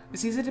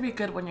 It's easy to be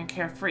good when you're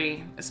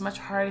carefree. It's much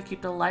harder to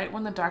keep the light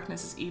when the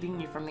darkness is eating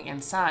you from the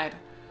inside.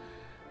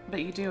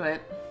 But you do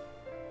it.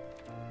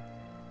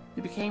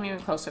 You became even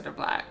closer to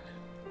Black.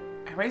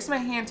 I raised my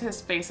hand to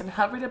his face and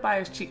hovered it by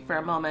his cheek for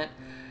a moment,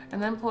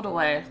 and then pulled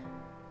away.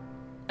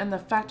 And the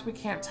fact we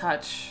can't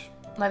touch,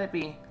 let it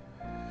be.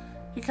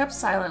 He kept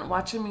silent,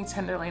 watching me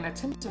tenderly and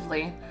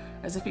attentively,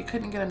 as if he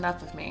couldn't get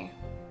enough of me.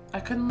 I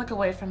couldn't look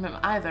away from him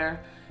either,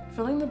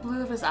 feeling the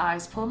blue of his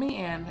eyes pull me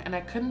in, and I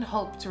couldn't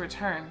hope to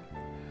return.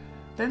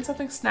 Then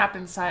something snapped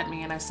inside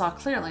me, and I saw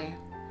clearly.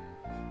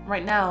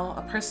 Right now,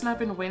 a person I've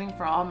been waiting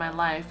for all my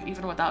life,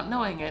 even without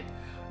knowing it,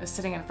 is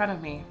sitting in front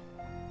of me.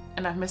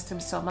 And I've missed him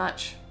so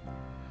much.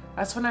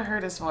 That's when I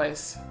heard his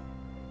voice.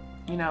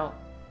 You know,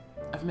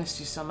 I've missed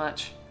you so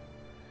much.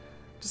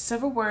 Just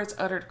several words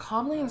uttered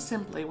calmly and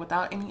simply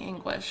without any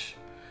anguish.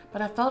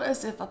 But I felt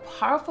as if a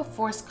powerful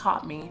force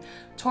caught me,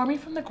 tore me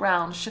from the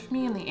ground, shook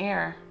me in the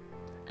air,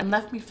 and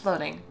left me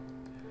floating.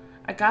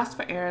 I gasped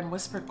for air and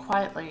whispered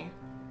quietly,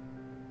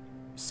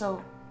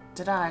 "So,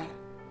 did I?"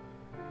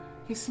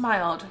 He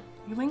smiled.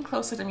 He leaned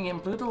closer to me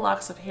and blew the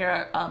locks of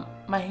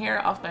my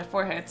hair off my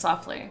forehead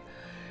softly.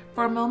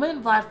 For a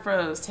moment, Vlad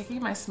froze,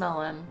 taking my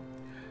smell in.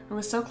 It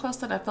was so close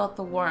that I felt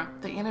the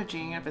warmth, the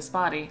energy of his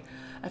body.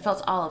 I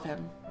felt all of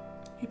him.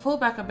 He pulled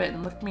back a bit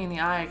and looked me in the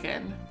eye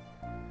again.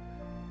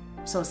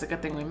 So it's a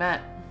good thing we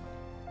met.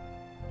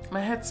 My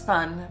head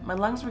spun. My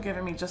lungs were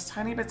giving me just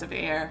tiny bits of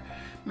air,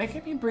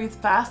 making me breathe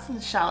fast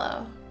and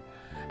shallow.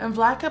 And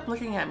Vlad kept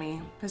looking at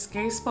me. His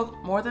gaze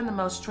spoke more than the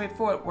most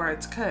straightforward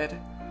words could.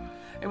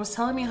 It was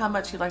telling me how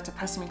much he'd like to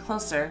press me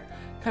closer,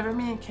 cover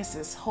me in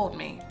kisses, hold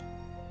me.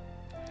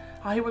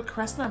 How he would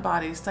caress my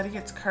body, study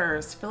its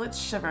curves, feel it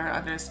shiver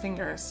under his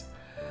fingers.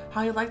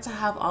 How he liked to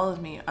have all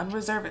of me,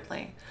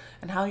 unreservedly,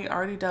 and how he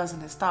already does in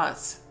his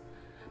thoughts.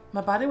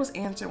 My body was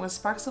answering with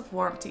sparks of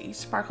warmth to each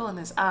sparkle in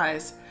his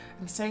eyes,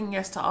 and saying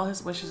yes to all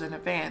his wishes in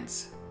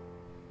advance.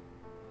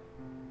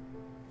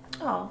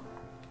 Oh.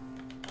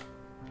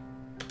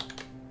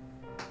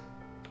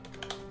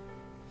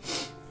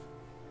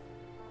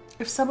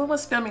 If someone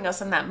was filming us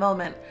in that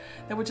moment,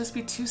 there would just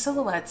be two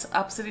silhouettes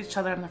opposite each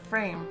other in the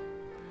frame.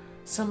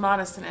 So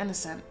modest and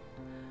innocent.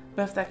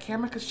 But if that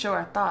camera could show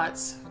our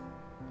thoughts...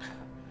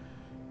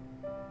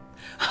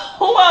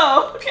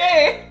 Whoa,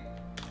 okay.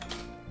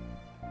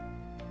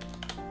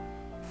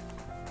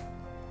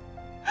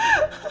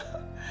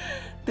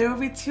 There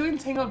would be two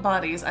entangled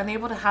bodies,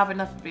 unable to have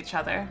enough of each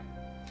other.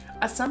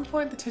 At some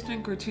point, the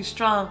tension grew too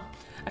strong.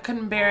 I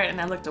couldn't bear it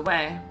and I looked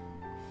away.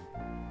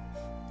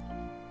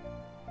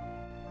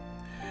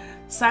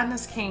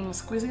 Sadness came,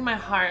 squeezing my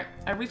heart.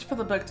 I reached for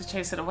the book to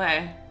chase it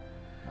away.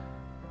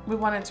 We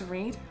wanted to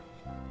read.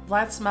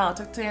 Vlad smiled,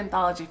 took the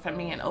anthology from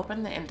me and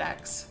opened the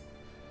index.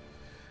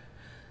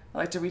 I'd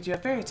like to read you a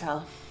fairy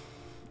tale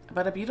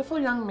about a beautiful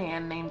young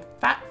man named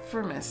Fat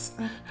Frumus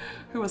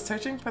who was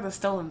searching for the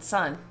stolen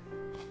son.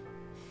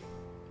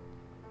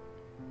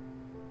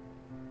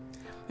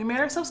 We made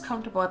ourselves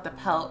comfortable at the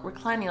pelt,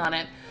 reclining on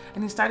it,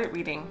 and he started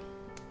reading.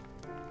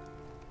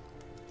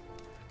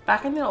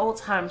 Back in the old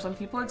times when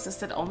people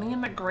existed only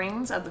in the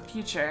grains of the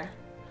future,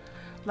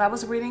 Vlad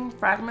was reading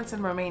fragments in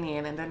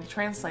Romanian and then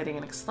translating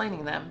and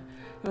explaining them.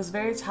 He was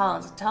very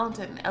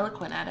talented and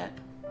eloquent at it.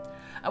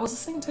 I was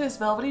listening to his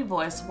velvety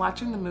voice,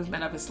 watching the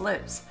movement of his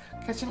lips,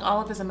 catching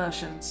all of his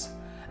emotions,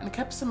 and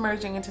kept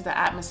submerging into the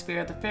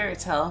atmosphere of the fairy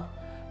tale,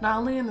 not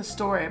only in the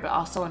story but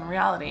also in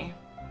reality.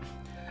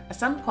 At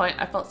some point,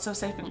 I felt so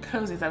safe and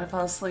cozy that I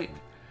fell asleep,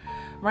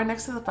 right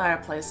next to the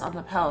fireplace on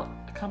the pelt,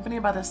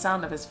 accompanied by the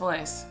sound of his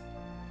voice.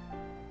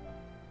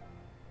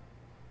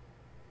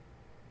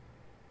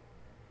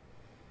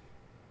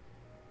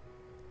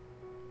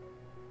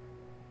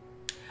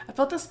 I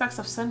felt the specks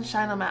of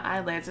sunshine on my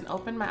eyelids and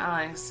opened my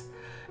eyes.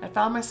 I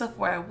found myself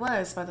where I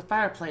was by the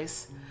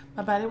fireplace.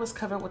 My body was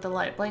covered with a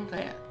light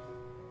blanket.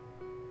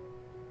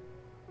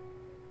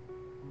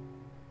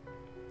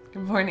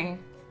 Good morning.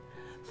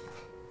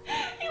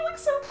 You look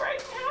so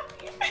bright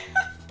and happy.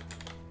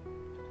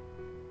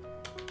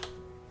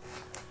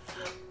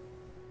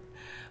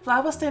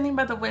 Vlad was standing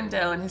by the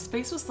window and his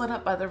face was lit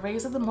up by the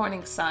rays of the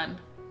morning sun.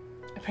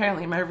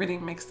 Apparently my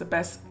reading makes the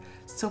best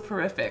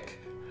soporific.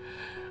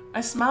 I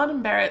smiled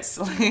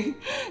embarrassedly,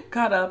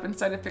 got up and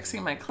started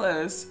fixing my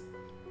clothes.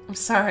 I'm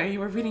sorry,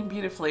 you were reading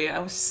beautifully. I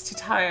was just too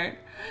tired.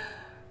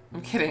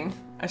 I'm kidding.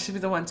 I should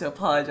be the one to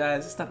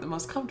apologize. It's not the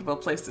most comfortable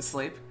place to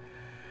sleep.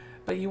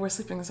 But you were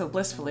sleeping so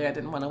blissfully I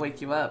didn't want to wake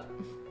you up.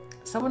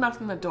 Someone knocked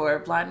on the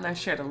door. Vlad and I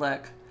shared a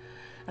look.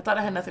 I thought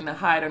I had nothing to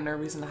hide or no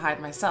reason to hide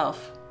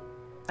myself.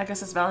 I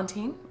guess it's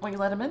Valentine? Will you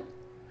let him in?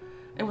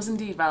 It was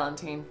indeed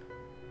Valentine.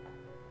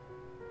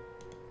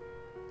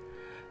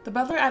 The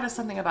butler added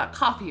something about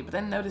coffee, but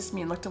then noticed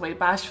me and looked away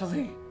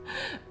bashfully.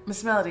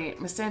 Miss Melody,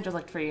 Miss Sandra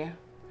looked for you.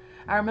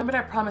 I remembered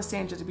I promised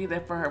Sandra to be there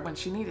for her when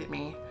she needed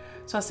me,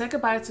 so I said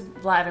goodbye to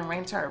Vlad and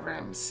ran to our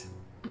rooms.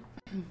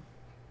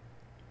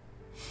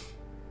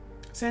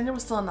 Sandra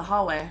was still in the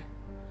hallway.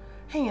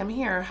 Hey, I'm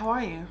here. How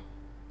are you?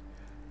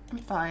 I'm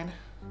fine.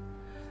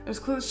 It was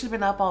clear that she'd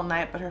been up all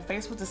night, but her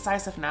face was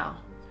decisive now.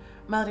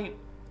 Melody,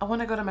 I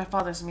want to go to my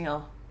father's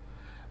meal.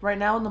 Right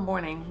now in the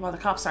morning, while the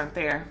cops aren't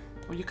there.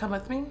 Will you come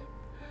with me?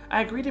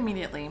 I agreed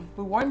immediately.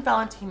 We warned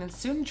Valentine and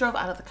soon drove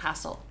out of the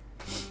castle.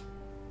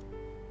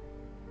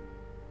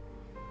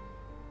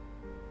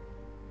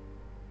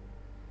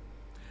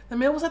 The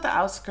mill was at the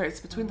outskirts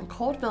between the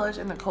cold village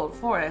and the cold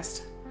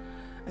forest.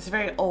 It's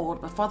very old,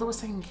 but father was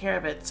taking care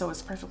of it, so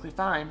it's perfectly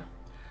fine.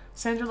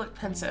 Sandra looked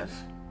pensive.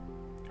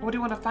 What do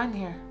you want to find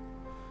here?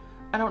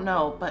 I don't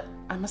know, but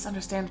I must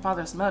understand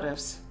father's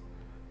motives.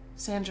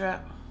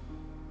 Sandra...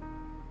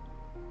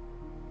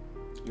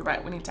 You're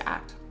right, we need to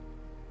act.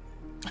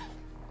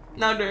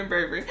 Now I'm doing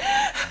bravery.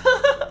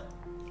 I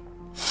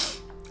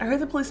heard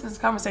the policeman's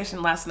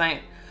conversation last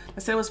night.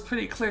 They said it was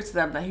pretty clear to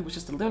them that he was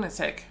just a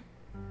lunatic.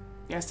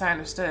 Yes, I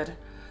understood.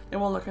 They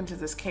won't look into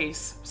this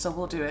case, so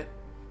we'll do it.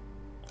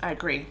 I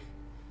agree.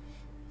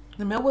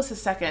 The mill was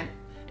his second,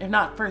 if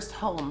not first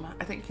home.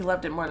 I think he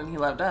loved it more than he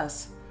loved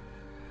us.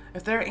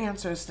 If there are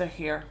answers, they're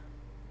here.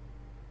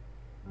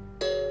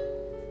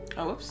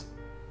 Oh, whoops.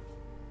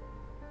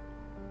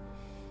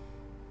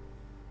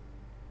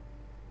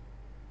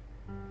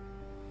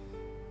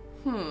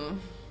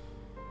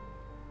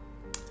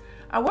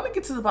 I want to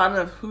get to the bottom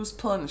of who's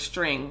pulling the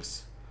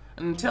strings.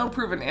 And until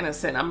proven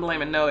innocent, I'm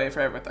blaming Noe for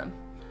everything.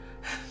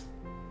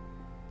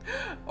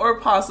 Or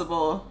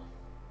possible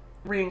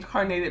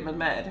reincarnated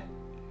Mehmed.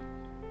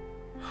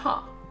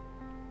 Huh.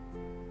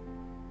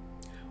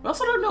 We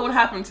also don't know what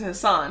happened to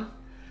Hassan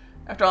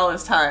after all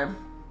this time.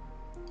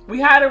 We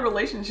had a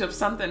relationship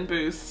something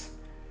boost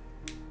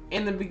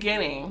in the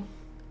beginning.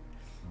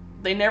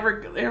 They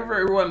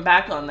never went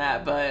back on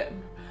that, but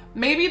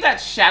maybe that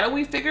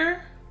shadowy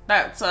figure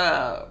that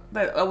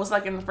was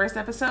like in the first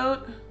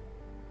episode.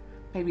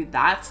 Maybe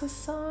that's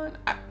Hassan.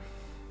 I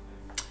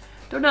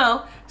don't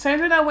know.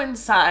 Sandra and I went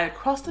inside,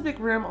 crossed the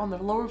big room on the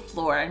lower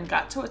floor, and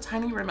got to a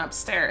tiny room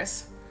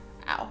upstairs.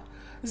 Ow.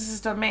 This is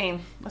his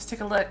domain. Let's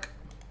take a look.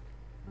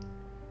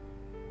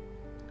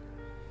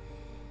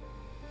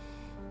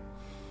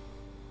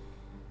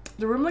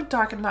 The room looked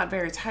dark and not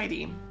very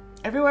tidy.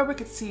 Everywhere we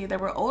could see, there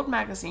were old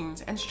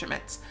magazines,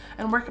 instruments,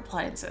 and work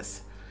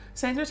appliances.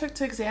 Sandra took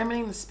to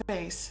examining the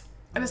space.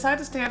 I decided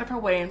to stay out of her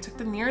way and took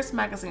the nearest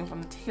magazine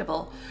from the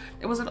table.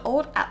 It was an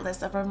old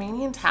atlas of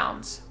Romanian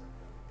towns.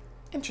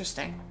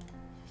 Interesting.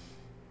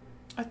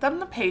 I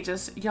thumbed the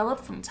pages, yellowed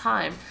from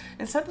time,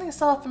 and suddenly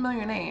saw a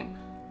familiar name.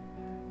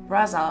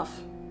 Brazov.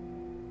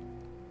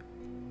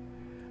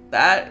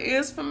 That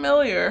is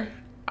familiar.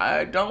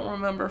 I don't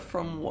remember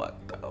from what,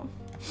 though.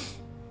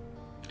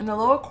 In the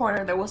lower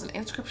corner, there was an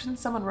inscription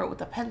someone wrote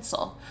with a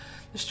pencil,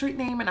 the street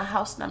name and a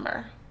house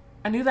number.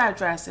 I knew that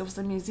address. It was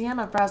the Museum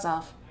of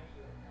Brazov.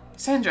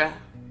 Sandra.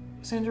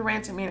 Sandra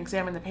ran to me and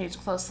examined the page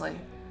closely.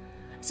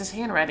 It's his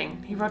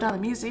handwriting. He wrote down the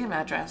museum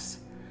address.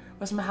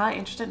 Was Mihai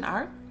interested in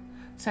art?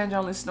 Sandra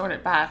only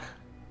snorted back.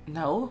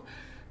 No.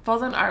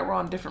 Father and art were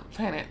on different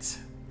planets.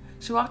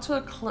 She walked to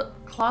a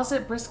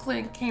closet briskly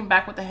and came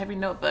back with a heavy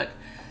notebook.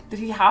 Did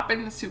he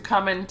happen to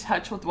come in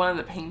touch with one of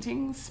the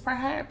paintings,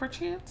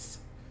 perchance?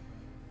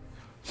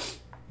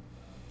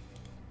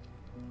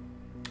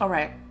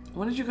 Alright,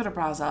 when did you go to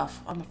Brazov?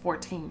 On the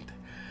 14th.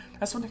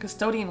 That's when the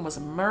custodian was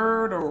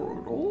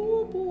murdered.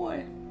 Oh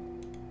boy.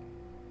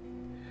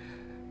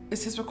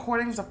 It's his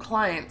recordings of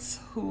clients,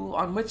 who,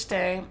 on which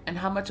day, and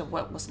how much of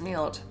what was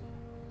mailed.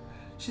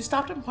 She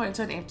stopped and pointed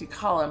to an empty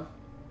column.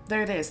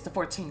 There it is, the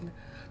 14th.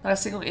 Not a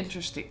single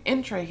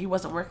entry he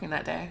wasn't working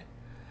that day.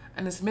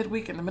 And it's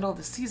midweek in the middle of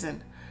the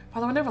season.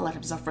 Father would never let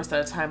himself rest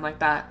at a time like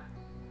that.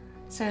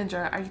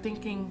 Sandra, are you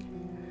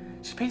thinking?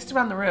 She paced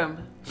around the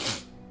room.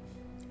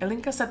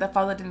 Elinka said that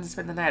Father didn't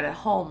spend the night at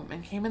home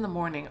and came in the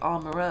morning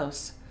all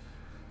morose.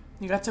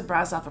 You got to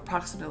Brazov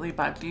approximately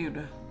by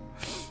noon.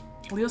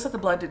 Leo said the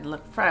blood didn't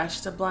look fresh.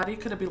 The body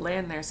could have been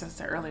laying there since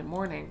the early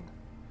morning.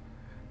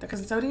 The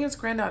custodian's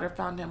granddaughter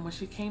found him when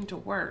she came to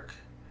work.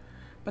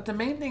 But the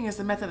main thing is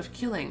the method of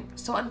killing,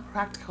 so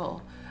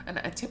unpractical and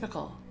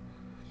atypical.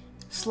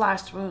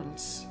 Slashed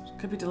wounds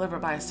could be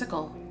delivered by a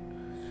sickle.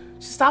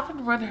 She stopped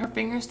and ran her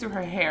fingers through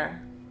her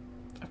hair.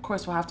 Of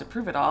course, we'll have to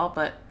prove it all,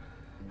 but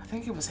I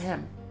think it was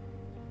him.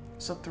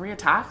 So 3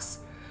 attacks?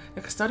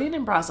 The custodian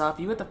in Brazov,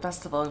 you at the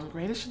festival, and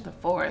Gradish in the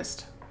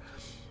forest.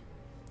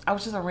 I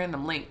was just a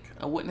random link,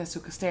 a witness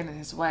who could stand in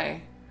his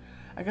way.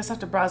 I guess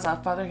after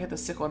Brazov, Father hid the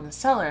sickle in the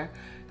cellar,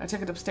 and I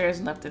took it upstairs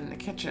and left it in the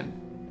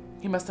kitchen.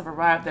 He must have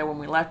arrived there when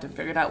we left and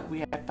figured out we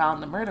had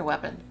found the murder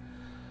weapon.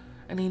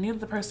 And he knew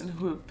the person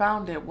who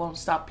found it won't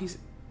stop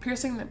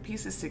piercing the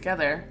pieces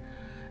together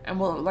and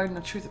will learn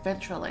the truth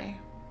eventually.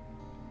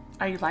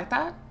 Are you like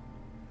that?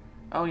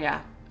 Oh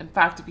yeah. In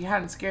fact, if you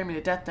hadn't scared me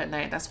to death that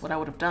night, that's what I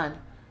would have done.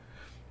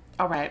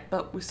 Alright,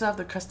 but we still have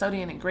the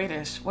custodian and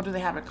Gradish. What do they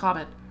have in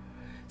common?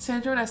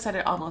 Sandra and I said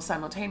it almost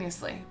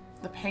simultaneously.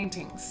 The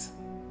paintings.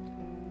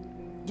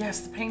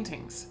 Yes, the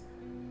paintings.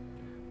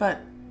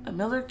 But a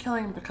Miller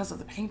killing because of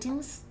the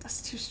paintings?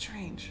 That's too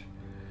strange.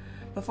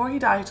 Before he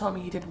died, he told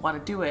me he didn't want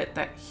to do it,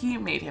 that he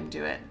made him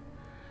do it.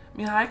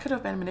 Mihai could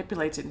have been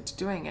manipulated into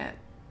doing it.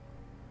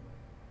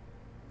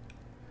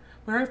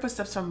 We heard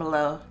footsteps from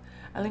below.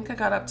 Alinka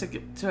got up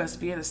to us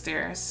via the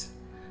stairs.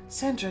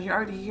 Sandra, you're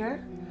already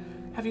here?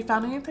 Have you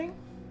found anything?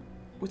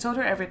 We told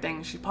her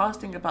everything. She paused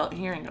thinking about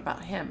hearing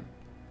about him.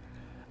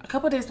 A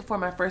couple days before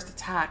my first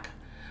attack,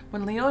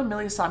 when Leo and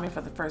Millie saw me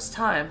for the first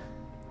time,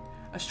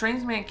 a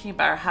strange man came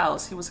by our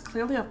house. He was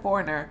clearly a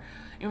foreigner,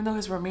 even though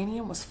his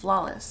Romanian was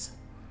flawless.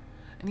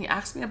 And he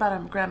asked me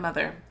about my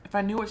grandmother, if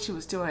I knew what she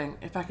was doing,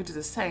 if I could do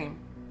the same.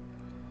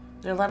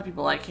 There are a lot of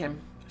people like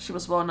him. She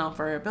was well known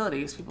for her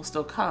abilities. People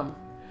still come.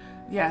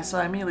 Yeah, so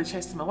I immediately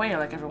chased him away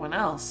like everyone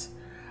else.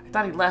 I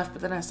thought he left,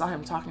 but then I saw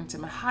him talking to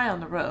Mihai on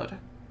the road.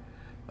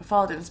 My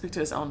father didn't speak to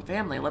his own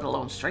family, let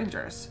alone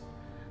strangers.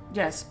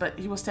 Yes, but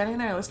he was standing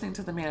there listening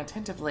to the man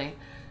attentively,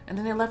 and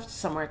then they left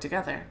somewhere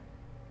together.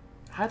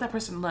 How did that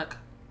person look?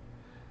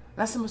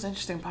 That's the most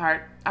interesting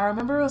part. I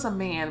remember it was a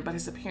man, but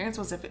his appearance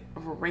was as if it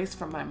were erased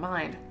from my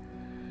mind.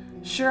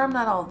 Sure, I'm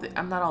not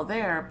all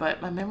there,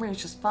 but my memory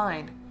is just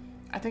fine.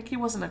 I think he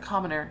wasn't a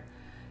commoner.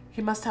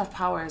 He must have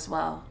power as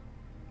well.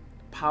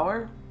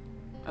 Power?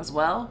 As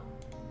well?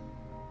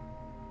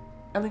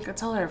 Alinka,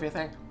 tell her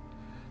everything.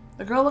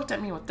 The girl looked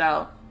at me with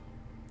doubt.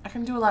 I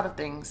can do a lot of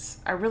things.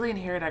 I really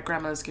inherited our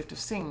grandmother's gift of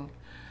singing,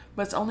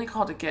 but it's only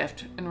called a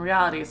gift. In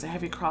reality, it's a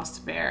heavy cross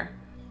to bear.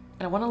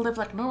 And I want to live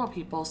like normal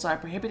people, so I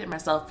prohibited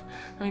myself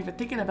from even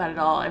thinking about it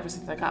all ever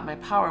since I got my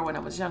power when I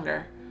was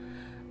younger.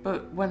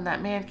 But when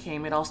that man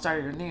came, it all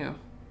started anew.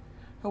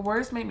 Her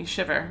words made me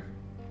shiver.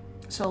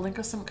 So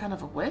Alinka's some kind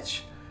of a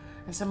witch?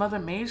 And some other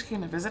mage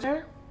came to visit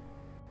her?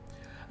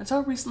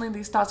 Until recently,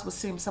 these thoughts would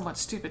seem somewhat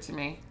stupid to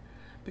me.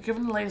 But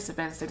given the latest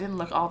events, they didn't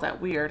look all that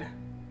weird.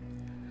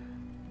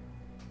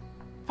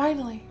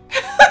 Finally!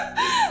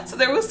 So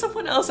there was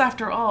someone else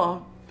after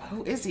all.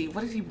 Who is he?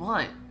 What did he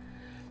want?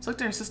 She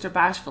looked at her sister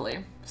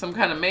bashfully. Some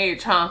kind of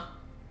mage, huh?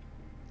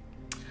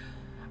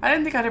 I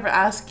didn't think I'd ever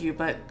ask you,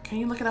 but can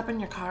you look it up in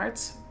your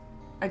cards?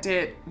 I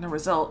did. No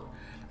result.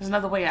 There's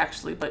another way,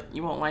 actually, but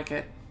you won't like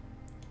it.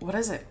 What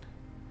is it?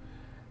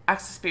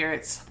 Ask the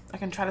spirits. I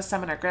can try to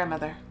summon our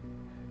grandmother.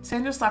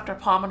 Sandra slapped her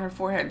palm on her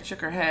forehead and shook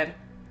her head.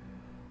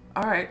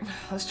 Alright,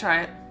 let's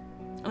try it.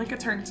 Alinka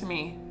turned to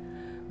me.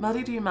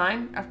 Melody, do you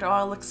mind? After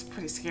all, it looks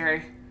pretty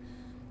scary.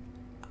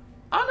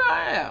 Oh no,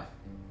 yeah.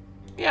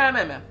 Yeah, I'm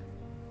in.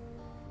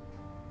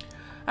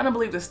 I don't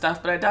believe this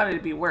stuff, but I doubt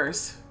it'd be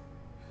worse.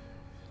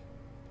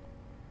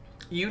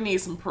 You need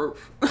some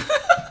proof.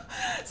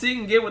 So you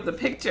can get with the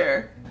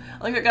picture.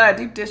 Alinka got a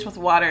deep dish with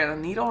water and a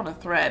needle and a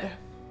thread.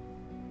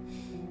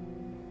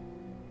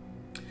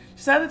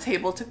 She sat at the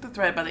table, took the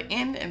thread by the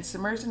end, and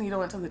submerged the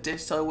needle into the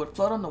dish so it would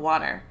float on the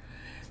water.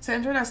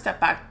 Sandra and I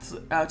stepped back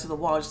to the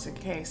wall just in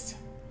case.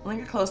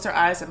 Alinka closed her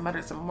eyes and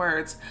muttered some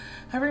words,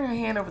 hovering her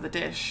hand over the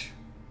dish.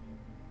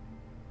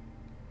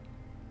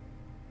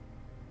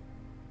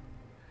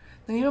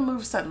 The needle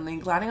moved suddenly,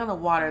 gliding on the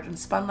water, then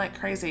spun like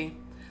crazy.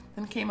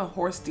 Then came a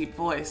hoarse, deep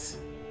voice.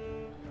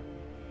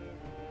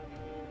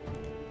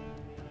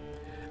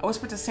 I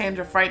whispered to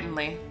Sandra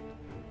frightenedly,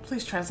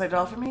 "Please translate it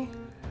all for me."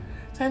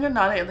 Sandra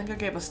nodded. Alinka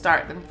gave a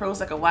start, then froze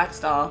like a wax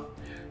doll.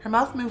 Her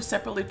mouth moved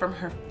separately from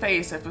her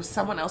face as if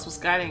someone else was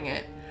guiding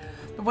it.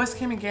 The voice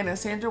came again, and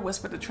Sandra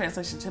whispered the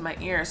translation to my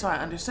ear, so I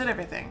understood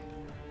everything.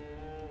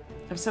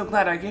 "I'm so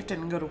glad our gift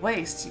didn't go to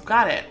waste. You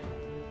got it.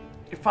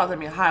 Your Father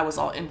Mihai was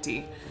all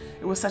empty.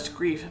 It was such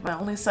grief. My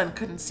only son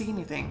couldn't see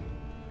anything.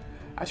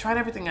 I tried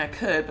everything I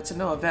could, but to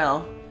no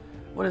avail.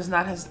 What is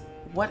not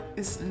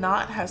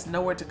has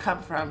nowhere to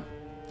come from.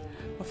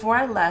 Before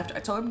I left, I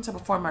told him to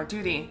perform our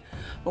duty,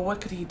 but what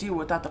could he do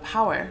without the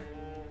power?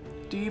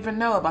 Do you even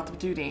know about the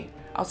duty?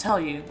 I'll tell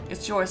you.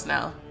 It's yours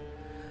now.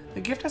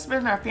 The gift has been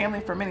in our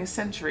family for many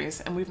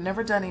centuries, and we've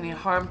never done any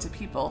harm to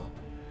people.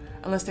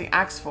 Unless they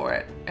asked for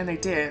it, and they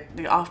did.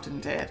 They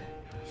often did.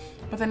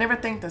 But they never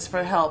thanked us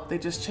for help. They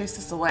just chased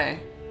us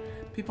away.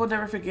 People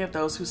never forgive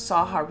those who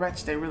saw how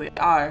wretched they really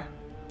are."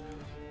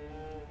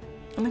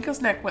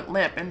 Alinka's neck went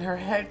limp, and her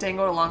head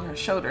dangled along her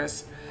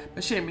shoulders,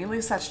 but she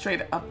immediately sat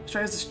straight as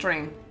a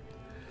string.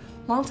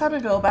 Long time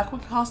ago, back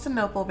when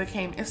Constantinople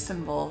became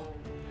Istanbul,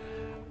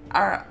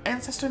 our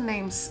ancestor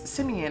named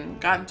Simeon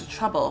got into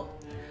trouble.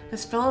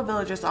 His fellow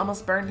villagers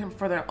almost burned him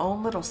for their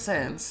own little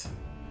sins.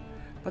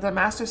 But the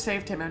master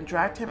saved him and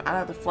dragged him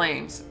out of the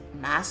flames.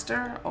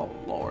 Master? Oh,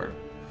 Lord.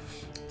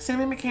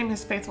 Simeon became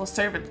his faithful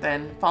servant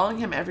then, following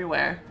him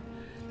everywhere.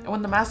 And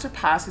when the master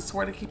passed, he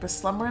swore to keep a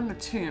slumber in the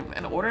tomb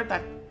and ordered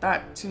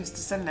that to his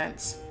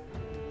descendants.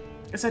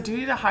 It's our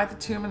duty to hide the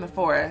tomb in the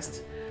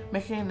forest,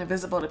 making it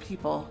invisible to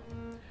people.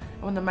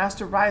 And when the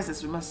master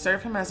rises, we must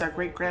serve him as our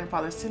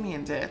great-grandfather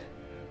Simeon did.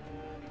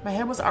 My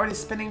head was already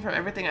spinning from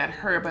everything I'd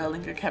heard, but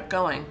Alinka kept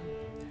going.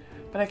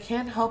 But I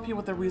can't help you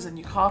with the reason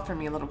you called for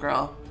me, little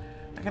girl.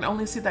 I can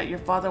only see that your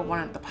father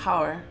wanted the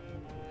power.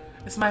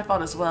 It's my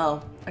fault as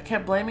well. I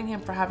kept blaming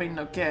him for having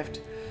no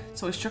gift,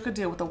 so he struck a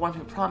deal with the one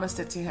who promised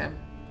it to him.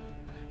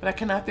 But I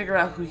cannot figure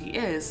out who he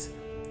is.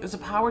 There's a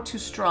power too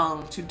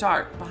strong, too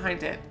dark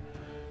behind it.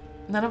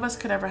 None of us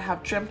could ever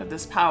have dreamt of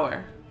this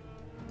power.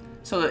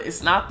 So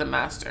it's not the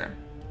master.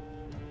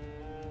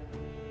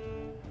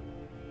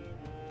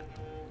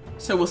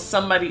 So it was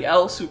somebody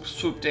else who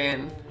swooped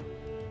in,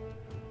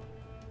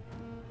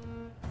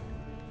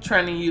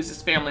 trying to use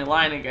his family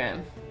line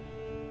again.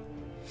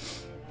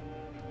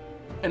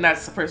 And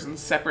that's the person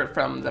separate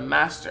from the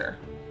master.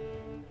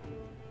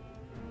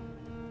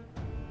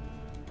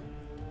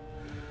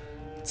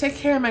 Take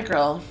care, my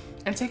girl,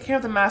 and take care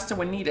of the master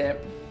when needed.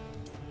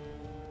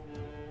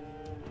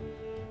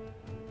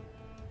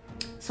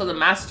 So the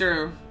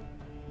master,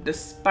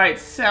 despite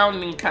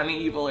sounding kind of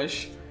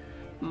evilish,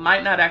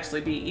 might not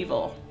actually be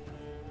evil.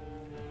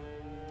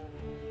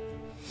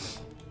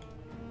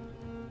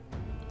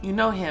 You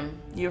know him.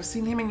 You have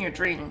seen him in your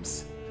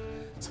dreams.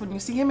 So when you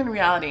see him in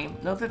reality,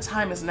 know that the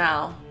time is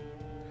now.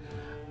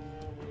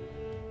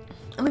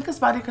 Alinka's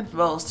body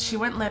convulsed. She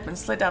went limp and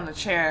slid down the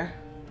chair.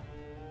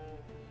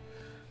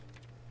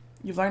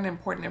 You've learned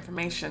important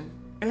information.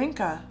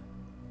 Alinka.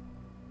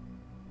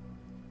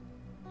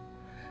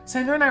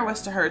 Sandra and I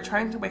rushed to her,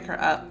 trying to wake her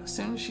up.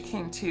 Soon she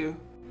came to.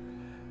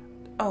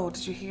 Oh,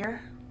 did you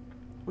hear?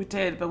 We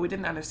did, but we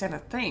didn't understand a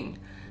thing.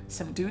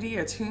 Some duty,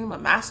 a tomb, a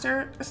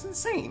master? It's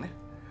insane.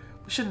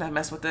 We shouldn't have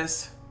messed with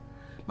this.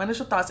 My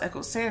initial thoughts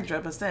echoed Sandra,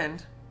 but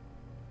then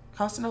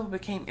Constantinople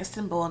became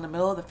Istanbul in the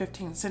middle of the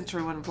 15th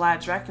century when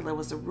Vlad Dracula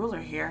was the ruler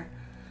here.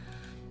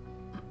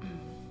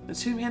 The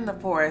tomb hid in the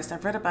forest.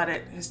 I've read about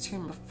his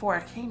tomb before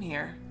I came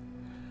here.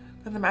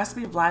 Could the master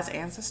be Vlad's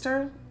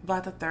ancestor,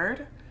 Vlad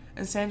III,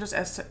 and Sandra's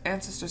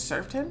ancestors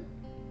served him?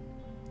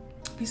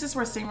 Pieces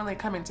were seemingly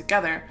coming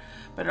together,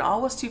 but it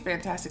all was too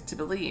fantastic to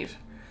believe.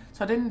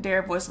 So I didn't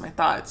dare voice my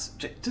thoughts.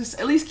 Just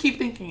at least keep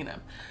thinking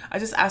them. I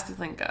just asked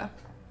Alinka,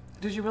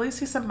 did you really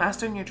see some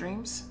master in your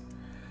dreams?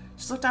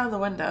 She looked out of the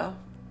window.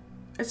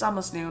 It's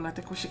almost noon. I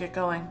think we should get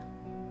going.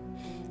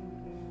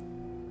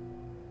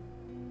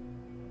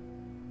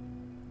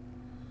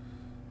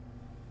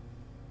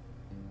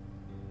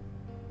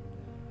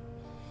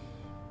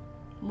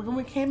 When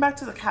we came back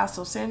to the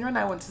castle, Sandra and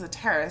I went to the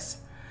terrace.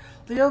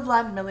 Leo,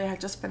 Vlad, and Millie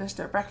had just finished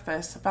their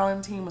breakfast.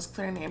 Valentine was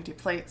clearing the empty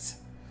plates.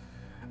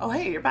 Oh,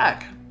 hey, you're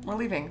back. We're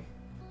leaving.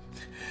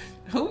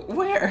 Who?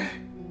 Where?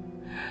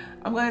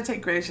 I'm going to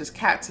take Gradish's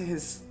cat to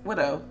his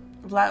widow.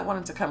 Vlad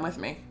wanted to come with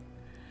me.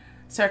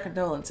 Sarah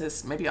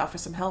condolences, maybe offer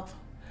some help.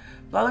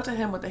 Vlad looked at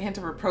him with a hint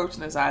of reproach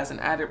in his eyes and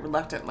added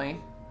reluctantly,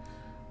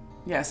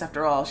 yes,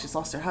 after all, she's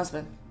lost her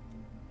husband.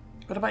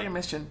 What about your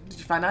mission? Did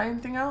you find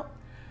anything out?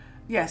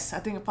 Yes, I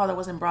think Father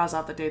was in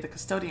Brazov the day the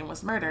custodian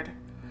was murdered.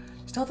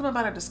 She told him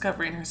about her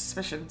discovery and her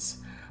suspicions.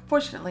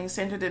 Fortunately,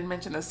 Sandra didn't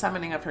mention the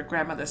summoning of her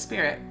grandmother's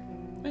spirit.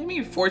 What do you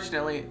mean,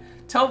 fortunately?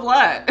 Tell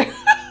Vlad.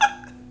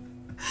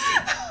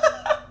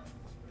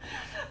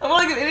 I'm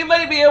like, if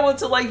anybody be able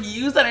to like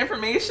use that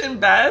information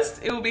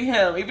best, it would be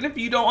him. Even if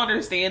you don't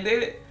understand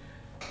it,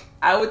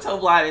 I would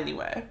tell Vlad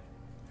anyway.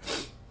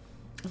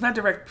 It's not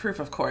direct proof,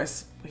 of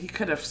course, but he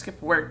could have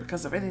skipped work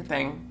because of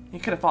anything. He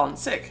could have fallen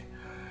sick.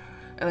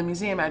 And the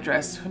museum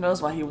address, who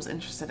knows why he was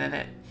interested in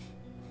it.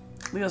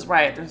 Leo's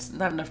right, there's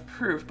not enough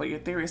proof, but your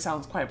theory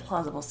sounds quite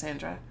plausible,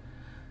 Sandra.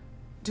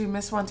 Do you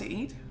miss one to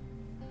eat?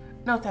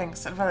 No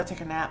thanks, I'd rather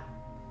take a nap.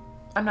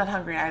 I'm not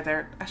hungry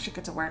either. I should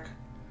get to work.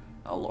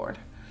 Oh Lord.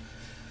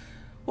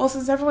 Well,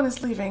 since everyone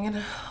is leaving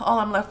and all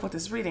I'm left with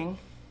is reading,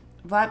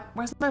 Vlad,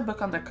 where's my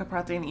book on the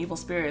Carpathian evil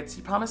spirits?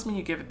 You promised me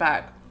you'd give it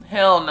back.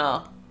 Hell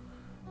no.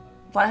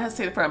 Vlad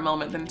hesitated for a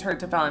moment, then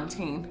turned to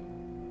Valentine.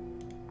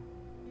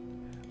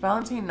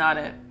 Valentine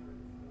nodded.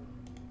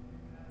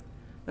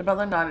 The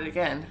butler nodded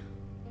again.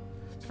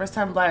 It's the first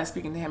time Vlad is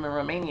speaking to him in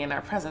Romania in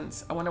our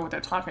presence. I wonder what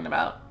they're talking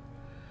about.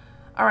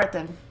 Alright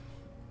then.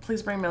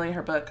 Please bring Millie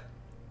her book.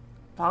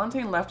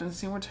 Valentine left and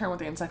soon returned with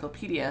the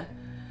encyclopedia.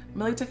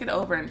 Millie took it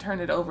over and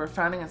turned it over,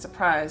 frowning in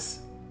surprise.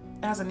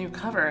 It has a new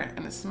cover,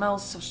 and it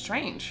smells so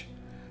strange.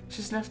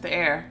 She sniffed the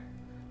air,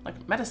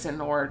 like medicine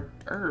or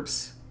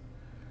herbs.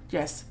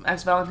 Yes,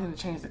 asked Valentine to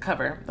change the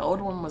cover. The old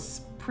one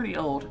was pretty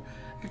old.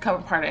 It could come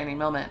apart at any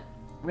moment.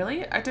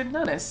 Really? I didn't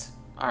notice.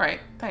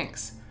 Alright,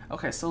 thanks.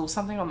 Okay, so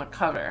something on the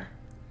cover.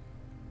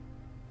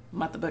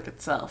 Not the book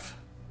itself.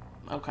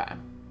 Okay.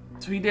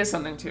 So he did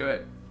something to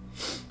it.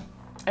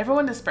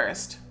 Everyone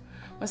dispersed.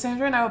 When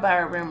Sandra and I were by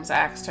our rooms, I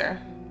asked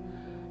her.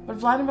 But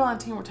Vlad and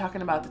Valentine were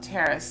talking about the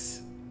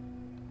terrace.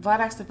 Vlad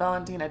asked if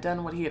Valentine had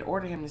done what he had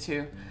ordered him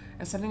to,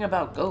 and something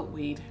about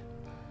goatweed.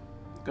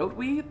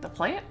 Goatweed? The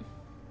plant?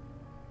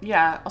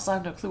 Yeah, also I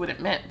have no clue what it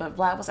meant, but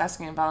Vlad was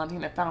asking if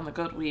Valentine had found the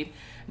goatweed,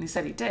 and he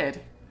said he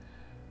did.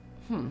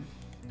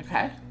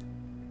 Okay.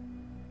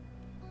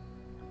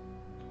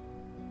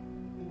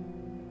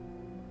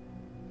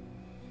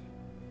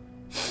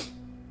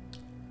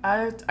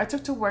 I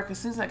took to work as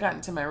soon as I got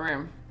into my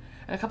room.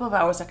 In a couple of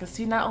hours, I could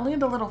see not only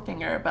the little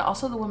finger, but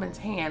also the woman's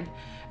hand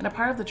and a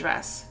part of the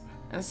dress.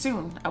 And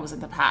soon, I was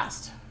in the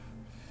past.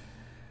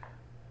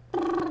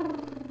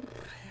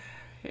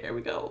 Here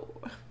we go.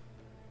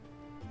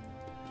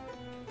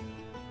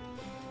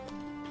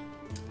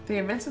 The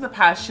events of the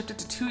past shifted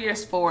to 2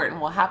 years forward and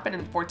will happen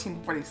in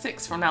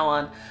 1446 from now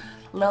on.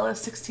 Lela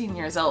is 16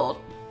 years old.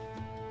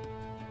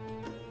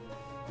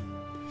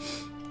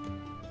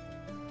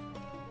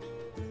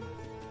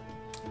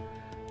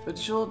 The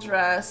jewel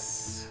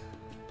dress,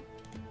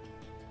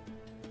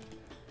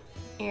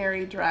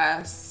 airy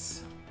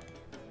dress,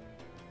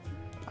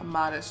 a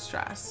modest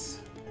dress.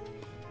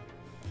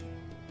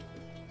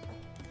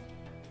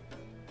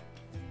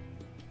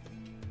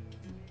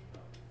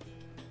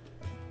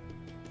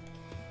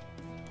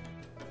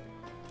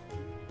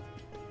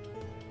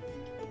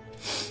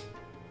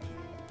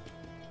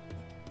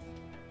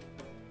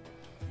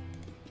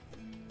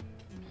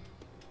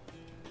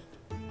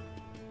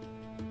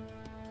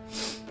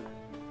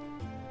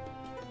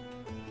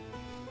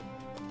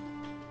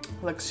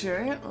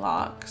 Luxuriant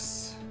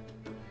locks,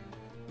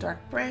 dark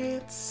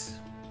braids,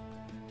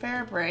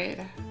 fair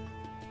braid,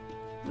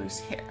 loose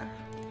hair.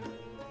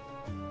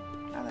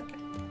 I like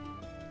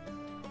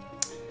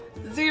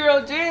it.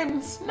 0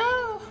 gems,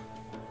 no!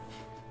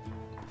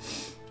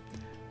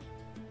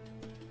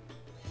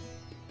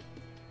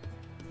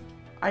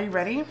 Are you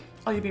ready?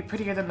 Oh, you'd be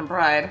prettier than the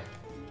bride.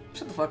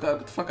 Shut the fuck up,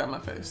 get the fuck out of my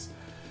face.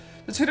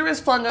 The tutoress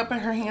flung up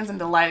her hands in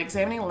delight,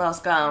 examining Lel's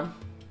gown.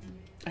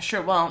 I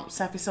sure won't.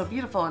 Safi's so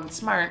beautiful and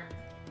smart.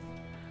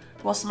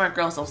 Well, smart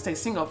girls don't stay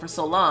single for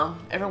so long.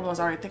 Everyone was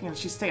already thinking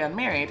she'd stay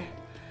unmarried.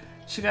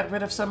 She got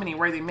rid of so many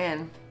worthy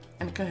men,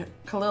 and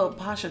Khalil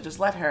Pasha just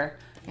let her,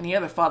 and the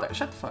other father.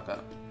 Shut the fuck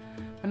up.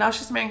 But now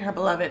she's marrying her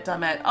beloved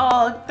Damet.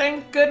 Oh,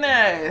 thank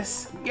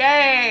goodness!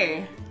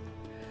 Yay!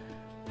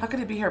 How could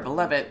he be her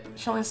beloved?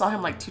 She only saw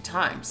him like 2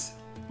 times.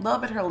 Lel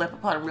bit her lip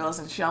upon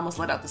realizing she almost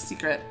let out the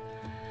secret.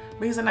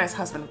 But he's a nice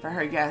husband for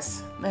her,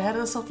 yes. The head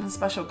of the Sultan's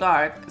special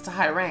guard. It's a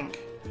high rank.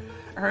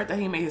 I heard that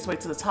he made his way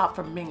to the top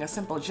from being a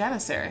simple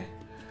janissary.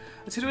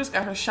 The tutoress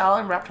got her shawl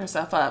and wrapped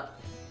herself up.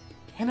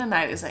 Henna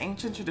night is an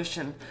ancient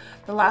tradition,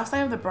 the last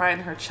night of the bride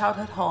in her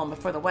childhood home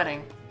before the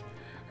wedding.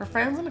 Her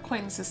friends and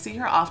acquaintances see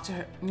her off to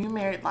her new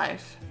married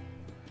life.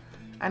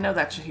 I know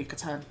that,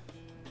 Shahikatan.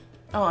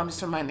 Oh, I'm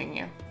just reminding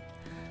you.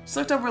 She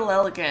looked over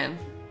Lel again.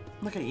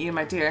 Look at you,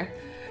 my dear.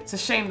 It's a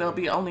shame there'll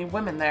be only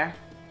women there.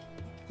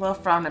 Lel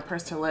frowned and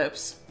pursed her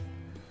lips.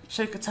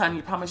 Shahikatan,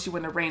 you promised you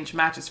wouldn't arrange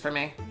matches for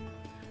me.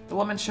 The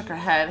woman shook her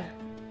head.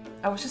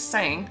 I was just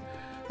saying,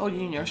 Oh,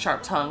 you and your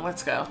sharp tongue.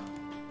 Let's go.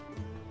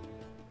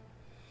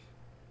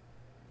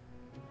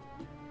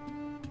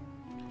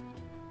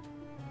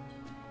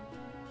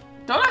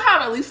 Don't I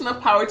have at least enough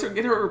power to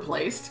get her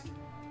replaced?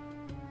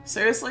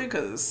 Seriously?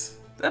 Because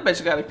that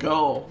bitch gotta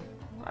go.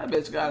 That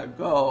bitch gotta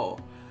go.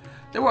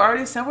 There were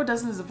already several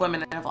dozens of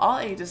women of all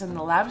ages in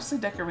the lavishly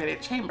decorated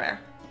chamber.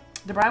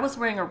 The bride was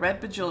wearing a red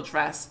bejeweled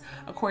dress,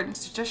 according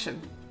to tradition.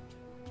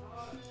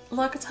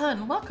 Look, it's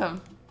Hun.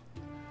 Welcome.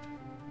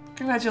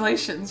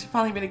 Congratulations. You've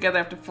finally been together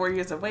after 4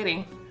 years of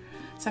waiting.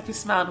 Seffi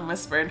smiled and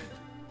whispered,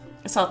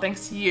 "It's all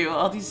thanks to you.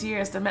 All these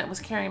years, the Met was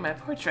carrying my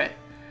portrait.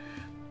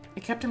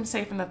 It kept him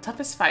safe in the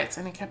toughest fights,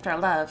 and it kept our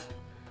love.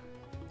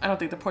 I don't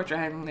think the portrait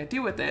had anything to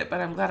do with it,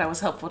 but I'm glad I was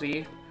helpful to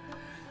you."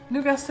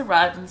 New guests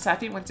arrived, and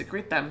Seffi went to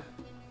greet them.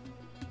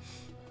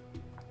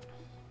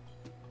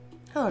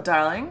 "Hello,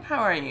 darling. How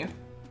are you?"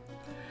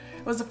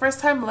 It was the first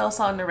time Lil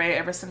saw Nerea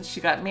ever since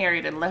she got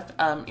married and left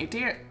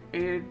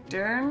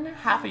Edirne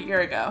half a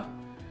year ago.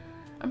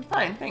 "I'm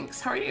fine,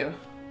 thanks. How are you?"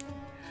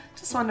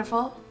 "Just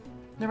wonderful."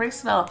 Nerea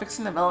smiled,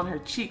 fixing the veil on her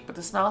cheek, but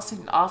the smile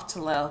seemed off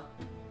to Lil.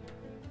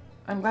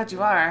 "I'm glad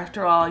you are.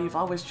 After all, you've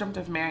always dreamt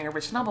of marrying a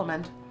rich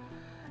nobleman.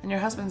 And your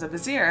husband's a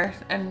vizier,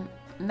 and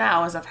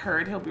now, as I've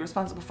heard, he'll be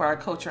responsible for our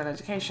culture and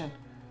education."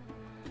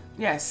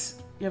 "Yes,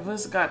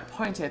 Yavuz got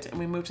appointed, and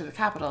we moved to the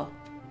capital."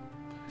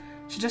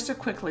 She gestured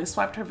quickly,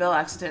 swiped her veil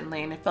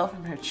accidentally, and it fell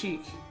from her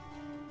cheek.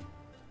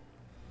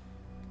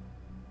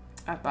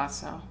 "I thought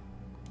so."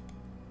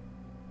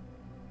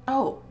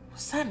 "Oh,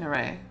 what's that,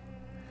 Nerea?"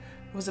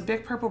 There was a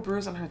big purple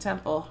bruise on her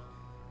temple.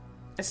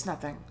 "It's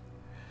nothing."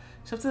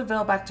 She lifted the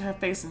veil back to her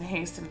face in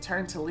haste and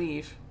turned to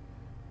leave.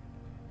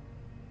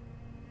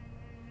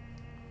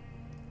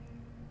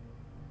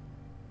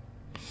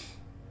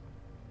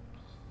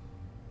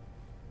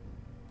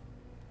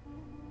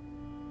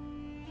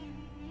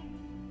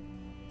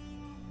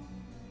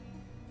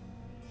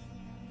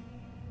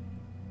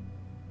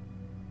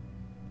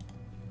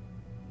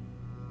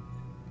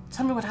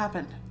 "Tell me what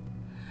happened."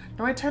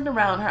 Nerea turned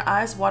around, her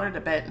eyes watered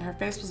a bit, and her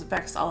face was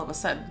vexed all of a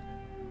sudden.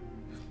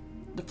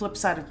 "The flip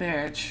side of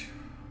marriage."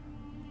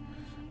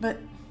 "But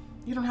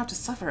you don't have to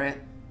suffer it."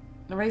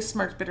 Nerea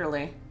smirked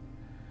bitterly.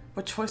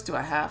 "What choice do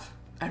I have?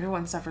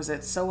 Everyone suffers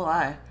it, so will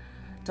I.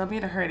 Don't be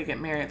in a hurry to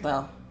get married,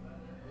 Lil."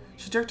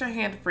 She jerked her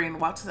hand free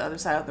and walked to the other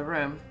side of the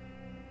room.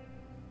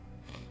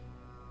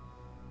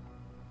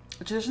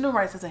 The traditional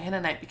rites of the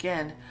henna night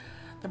began.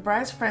 The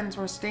bride's friends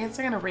were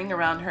dancing in a ring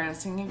around her and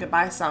singing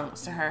goodbye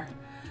songs to her,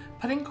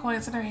 putting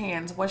coins in her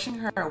hands, wishing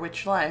her a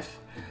rich life.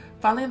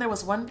 Finally, there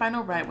was one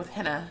final rite with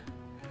henna.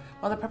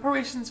 While the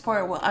preparations for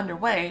it were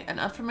underway, an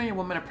unfamiliar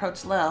woman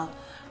approached Lil,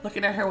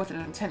 looking at her with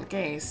an intent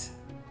gaze.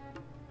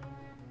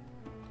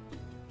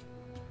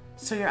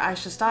 "So you're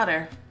Aisha's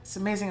daughter. It's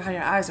amazing how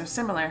your eyes are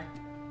similar."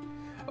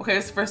 Okay,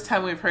 it's the first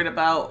time we've heard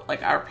about,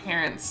 like, our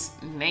parents'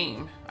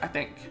 name, I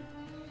think.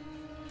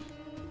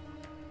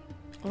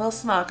 Lil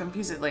smiled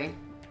confusedly.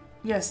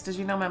 "Yes, did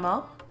you know my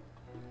mom?"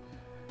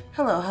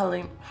 "Hello,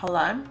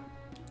 Halim.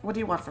 What do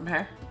you want from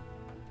her?"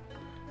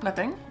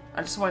 "Nothing.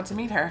 I just wanted to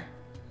meet her."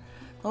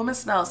 The woman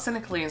smiled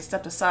cynically and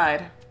stepped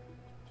aside.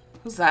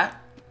 "Who's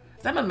that?"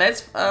 "Is that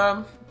Mehmed's,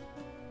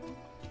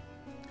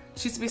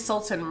 She used to be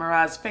Sultan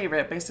Murad's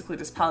favorite, basically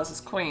this palace's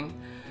queen."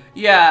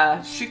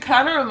 Yeah, she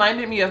kind of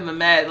reminded me of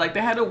Mehmed. Like,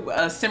 they had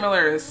a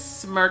similar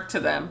smirk to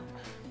them.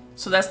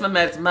 So that's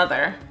Mehmed's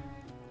mother.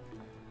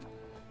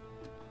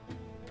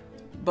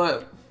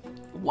 But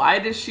why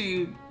does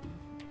she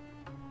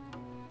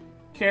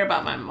care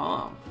about my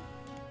mom?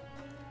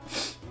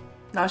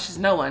 Now she's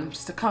no one,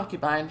 just a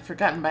concubine,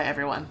 forgotten by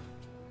everyone.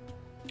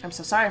 I'm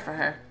so sorry for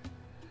her.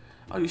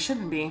 Oh, you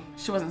shouldn't be.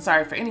 She wasn't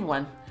sorry for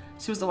anyone.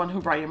 She was the one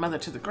who brought your mother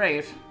to the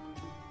grave.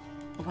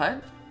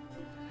 What?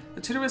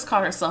 The tutoress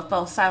caught herself,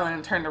 fell silent,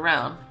 and turned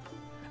around.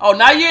 Oh,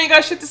 now you ain't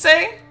got shit to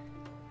say?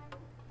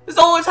 This is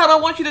the only time I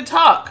want you to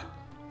talk.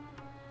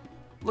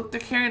 Look,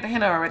 they're carrying the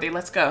henna already.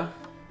 Let's go.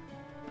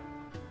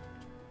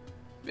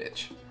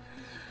 Bitch.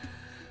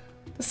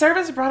 The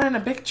servants brought in a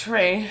big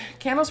tray.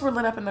 Candles were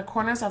lit up in the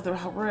corners of the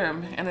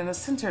room, and in the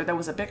center there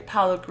was a big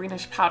pile of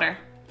greenish powder.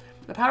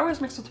 The powder was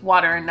mixed with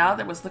water, and now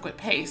there was liquid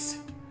paste.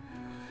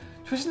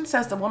 Tradition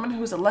says the woman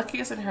who is the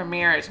luckiest in her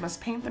marriage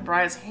must paint the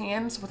bride's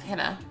hands with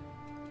henna.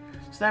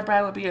 So that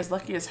bride would be as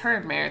lucky as her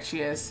in marriage she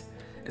is.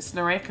 It's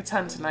Nerea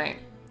Khatan tonight.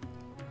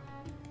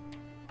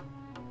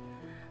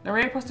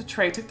 Nerea approached the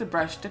tray, took the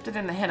brush, dipped it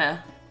in the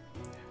henna.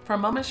 For a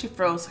moment she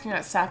froze, looking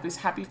at Safi's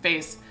happy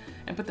face,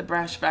 and put the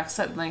brush back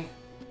suddenly.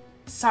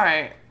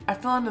 Sorry, I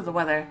fell under the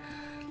weather.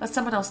 Let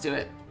someone else do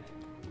it.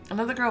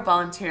 Another girl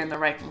volunteered and the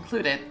rite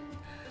concluded.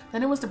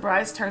 Then it was the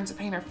bride's turn to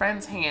paint her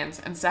friend's hands,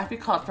 and Safi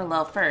called for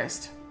Lel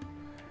first.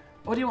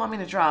 What do you want me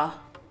to draw?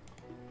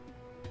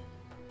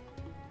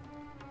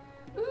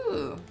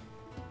 Ooh.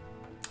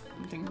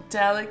 Something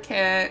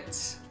delicate.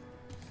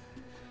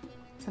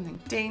 Something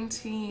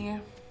dainty.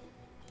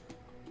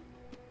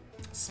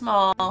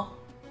 Small.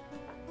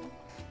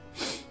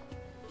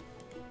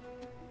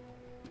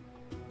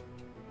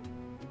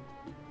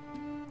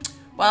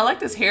 Well, I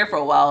like this hair for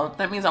a while.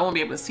 That means I won't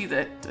be able to see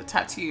the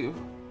tattoo.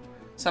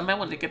 So I might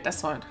want to get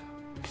this one.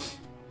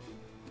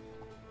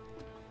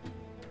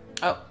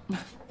 Oh.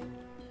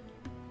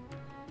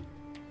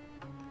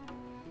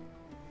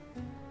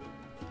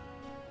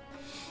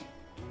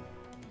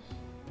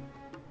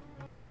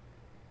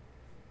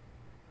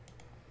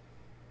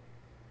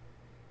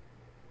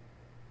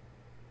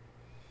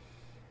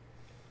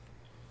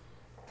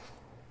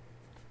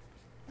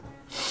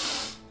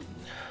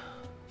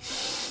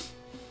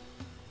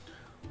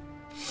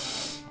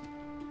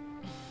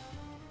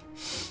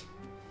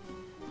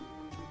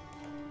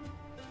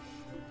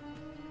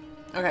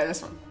 Okay,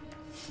 this one.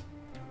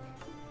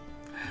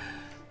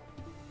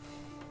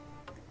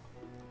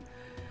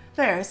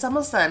 There, it's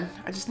almost done.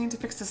 I just need to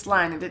fix this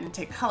line. It didn't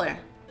take color.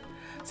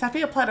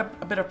 Safi applied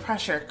a bit of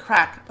pressure.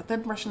 Crack. A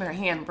thin brush in her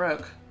hand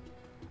broke.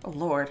 Oh,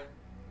 Lord.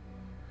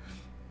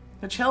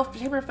 The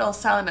chamber fell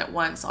silent at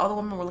once. All the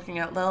women were looking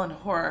at Lel in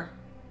horror.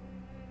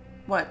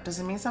 What? Does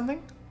it mean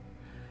something?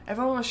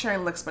 Everyone was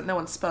sharing looks, but no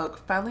one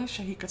spoke. Finally,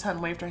 Shahikatan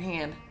waved her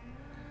hand.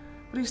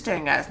 What are you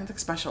staring at? It's nothing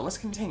special. Let's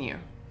continue.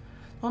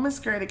 The woman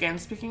scurried again,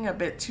 speaking a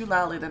bit too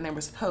loudly than they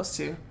were supposed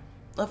to.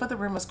 Lel thought the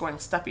room was going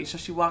stuffy, so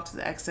she walked to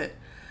the exit.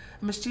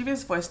 A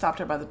mischievous voice stopped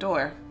her by the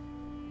door.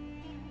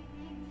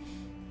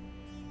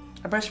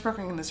 A brush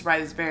broken in this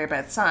ride is a very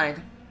bad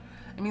sign.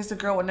 It means the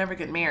girl will never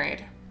get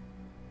married.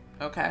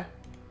 Okay.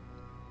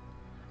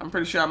 I'm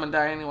pretty sure I'm gonna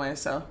die anyway,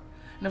 so.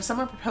 And if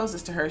someone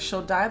proposes to her,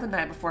 she'll die the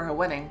night before her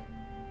wedding.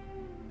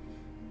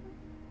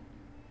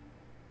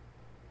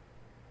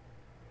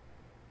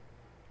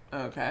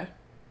 Okay.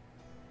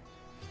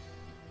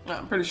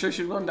 I'm pretty sure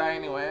she's gonna die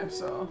anyway,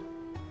 so.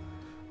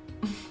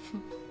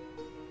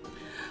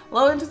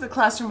 Lo entered the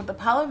classroom with a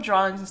pile of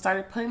drawings and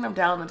started putting them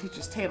down on the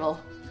teacher's table.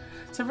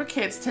 Several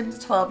kids, 10 to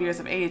 12 years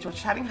of age, were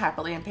chatting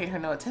happily and paid her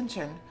no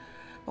attention.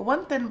 But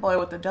one thin boy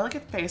with a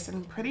delicate face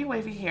and pretty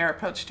wavy hair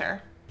approached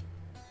her.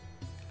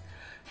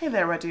 Hey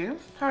there, Radu.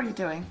 How are you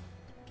doing?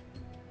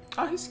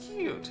 Oh, he's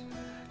cute.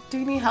 Do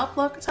you need help,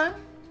 Lokatan?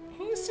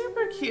 He's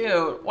super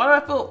cute. Why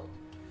do I feel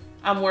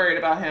I'm worried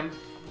about him?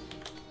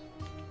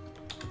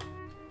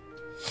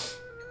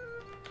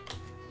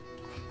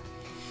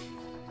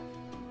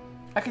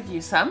 I could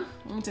use some.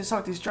 I need to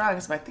sort these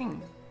drawings by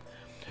theme.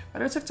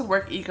 Radu took to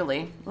work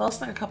eagerly. Lil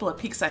snuck a couple of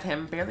peeks at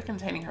him, barely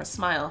containing her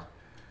smile.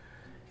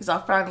 He's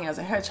all frowny as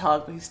a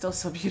hedgehog, but he's still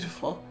so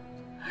beautiful.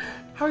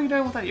 How are you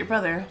doing without your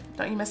brother?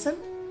 Don't you miss him?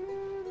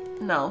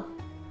 No.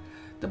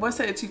 The boy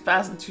said it too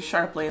fast and too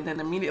sharply, and then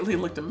immediately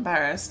looked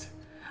embarrassed.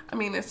 I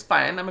mean, it's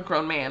fine. I'm a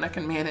grown man. I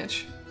can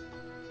manage.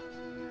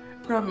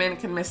 Grown men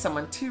can miss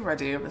someone too,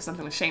 Radu, but there's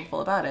something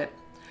shameful about it.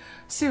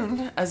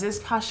 Soon, Aziz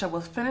Pasha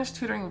will finish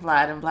tutoring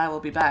Vlad, and Vlad will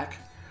be back.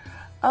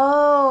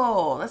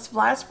 Oh, that's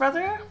Vlad's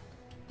brother?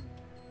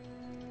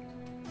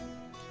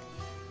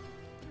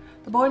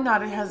 The boy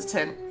nodded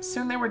hesitant.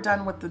 Soon they were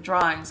done with the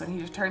drawings, and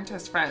he returned to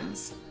his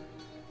friends.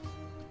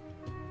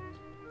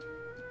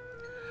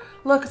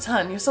 Look,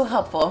 Atan, you're so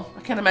helpful. I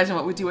can't imagine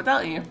what we'd do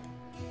without you.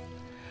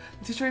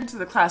 The teacher entered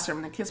the classroom,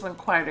 and the kids went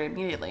quieter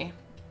immediately.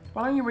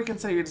 Why don't you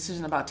reconsider your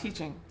decision about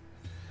teaching?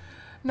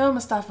 No,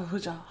 Mustafa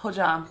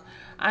Hojam.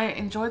 I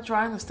enjoyed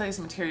drawing the studies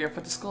material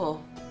for the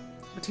school.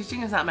 But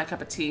teaching is not my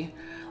cup of tea.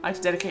 I like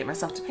to dedicate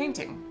myself to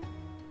painting.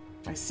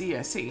 I see,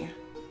 I see.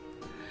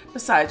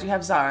 Besides, you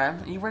have Zara,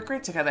 and you work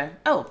great together.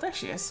 Oh, there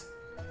she is.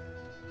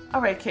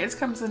 Alright, kids,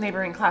 come to the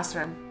neighboring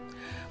classroom.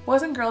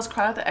 Boys and girls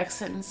crowded the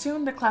exit, and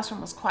soon the classroom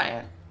was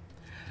quiet.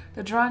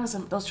 Those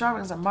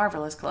drawings are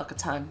marvelous,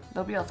 Kalakatan.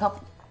 They'll be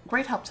of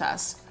great help to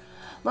us.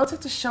 Lo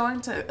took to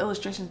showing the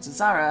illustrations to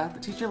Zara. The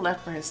teacher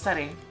left for his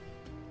study.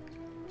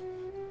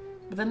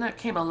 But then there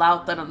came a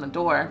loud thud on the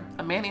door.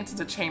 A man entered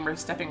the chamber,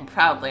 stepping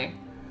proudly.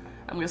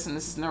 I'm guessing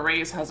this is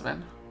Nore's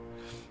husband.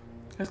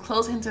 His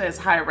clothes hinted at his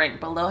high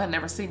rank, but Lo had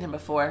never seen him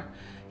before.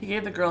 He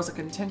gave the girls a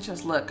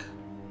contentious look.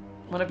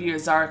 One of you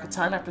is Zara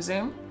Katan, I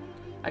presume?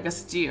 I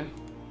guess it's you.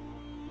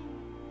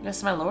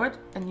 Yes, my lord.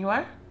 And you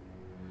are?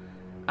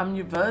 I'm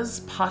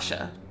Yuvuz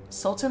Pasha.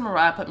 Sultan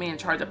Murad put me in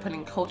charge of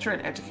putting culture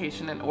and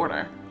education in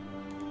order.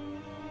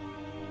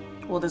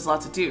 Well, there's a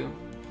lot to do.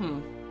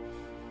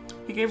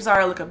 He gave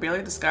Zara a look of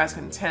barely disguised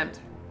contempt.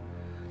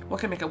 What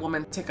can make a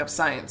woman take up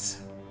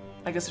science?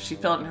 I guess if she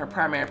failed in her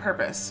primary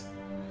purpose.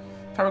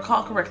 If I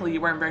recall correctly,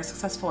 you weren't very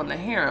successful in the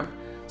harem,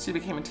 so you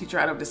became a teacher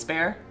out of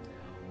despair.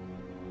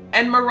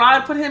 And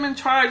Murad put him in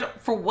charge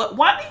for what?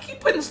 Why do you keep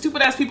putting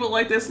stupid-ass people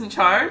like this in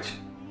charge?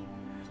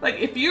 Like,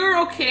 if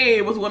you're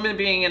okay with women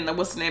being in the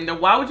what's the name, then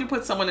why would you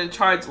put someone in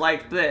charge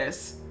like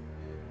this,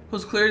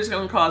 who's clearly just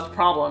going to cause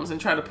problems and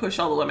try to push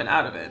all the women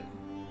out of it?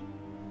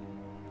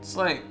 It's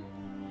like,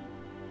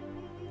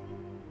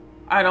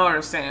 I don't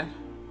understand.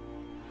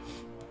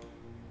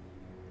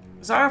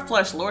 Zara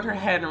flushed, lowered her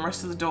head, and rushed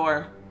to the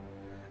door.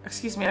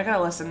 Excuse me, I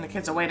gotta listen. The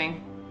kids are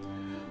waiting.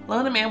 Lo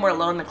and the man were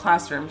alone in the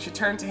classroom. She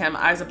turned to him,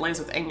 eyes ablaze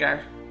with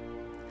anger.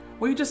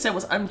 What you just said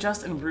was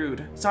unjust and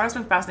rude. Zara's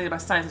been fascinated by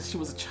science since she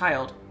was a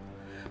child.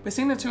 But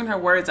seeing to tune her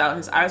words out,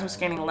 his eyes were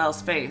scanning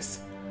Lel's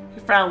face. He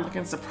frowned,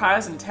 looking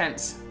surprised and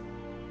tense.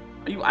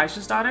 Are you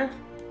Aisha's daughter?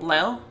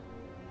 Lel?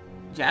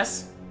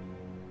 Yes.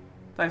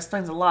 That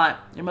explains a lot.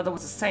 Your mother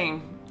was the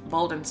same.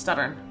 bold and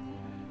stubborn.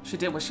 She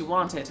did what she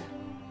wanted.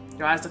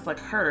 Your eyes look like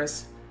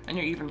hers, and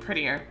you're even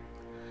prettier.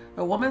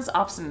 A woman's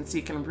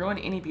obstinacy can ruin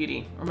any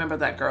beauty. Remember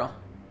that, girl.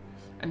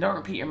 And don't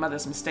repeat your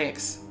mother's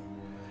mistakes.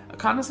 A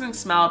condescending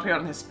smile appeared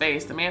on his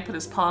face. The man put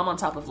his palm on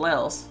top of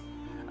Lil's.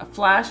 A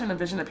flash and a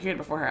vision appeared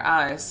before her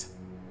eyes.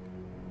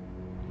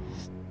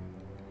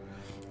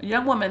 A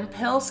young woman,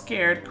 pale,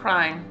 scared,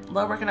 crying.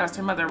 Lil recognized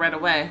her mother right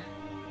away.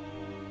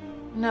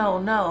 No,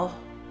 no.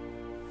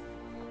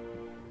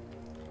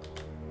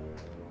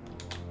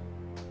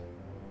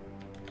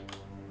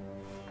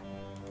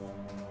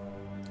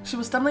 She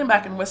was stumbling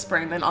back and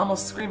whispering, then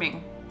almost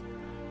screaming.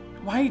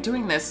 Why are you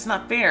doing this? It's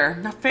not fair.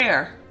 Not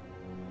fair.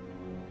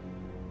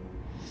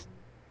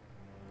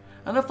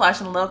 Another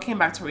flash and Lil came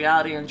back to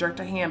reality and jerked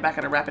her hand back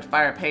at a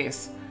rapid-fire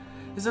pace.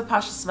 Yusuf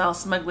Pasha smiled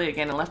smugly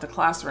again and left the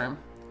classroom.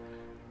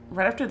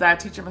 Right after that,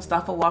 Teacher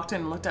Mustafa walked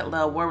in and looked at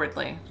Lil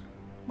worriedly.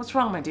 What's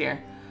wrong, my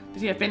dear?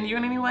 Did he offend you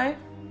in any way?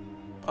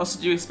 Oh, so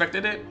you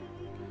expected it?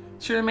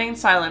 She remained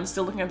silent,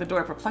 still looking at the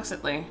door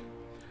perplexedly.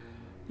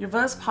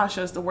 Yuvuz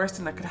Pasha is the worst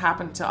thing that could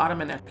happen to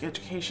Ottoman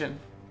education.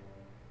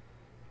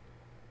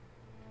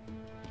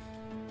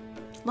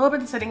 Lil had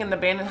been sitting in the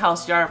abandoned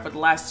house yard for the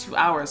last 2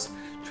 hours,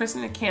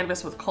 tracing the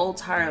canvas with coal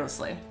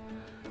tirelessly.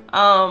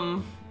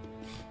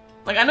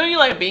 Like, I know you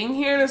like being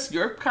here, this is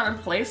your kind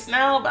of place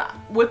now, but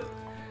with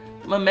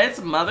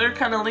Mehmet's mother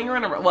kind of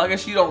lingering around. Well, I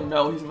guess you don't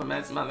know he's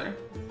Mehmet's mother.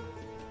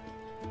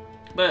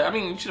 But, I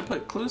mean, you should have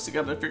put clues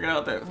together to figure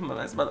out that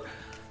Mehmet's mother.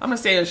 I'm gonna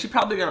say she's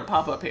probably gonna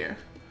pop up here.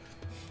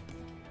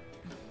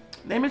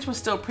 The image was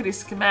still pretty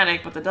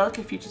schematic, but the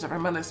delicate features of her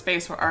mother's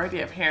face were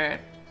already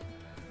apparent.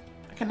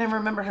 I could never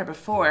remember her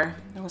before.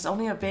 There was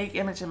only a vague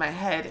image in my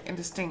head,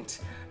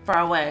 indistinct, far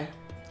away.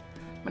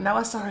 But now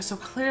I saw her so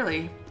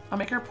clearly. I'll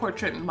make her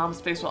portrait and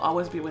Mom's face will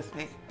always be with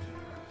me.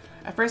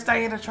 At first,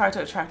 Diana tried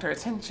to attract her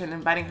attention,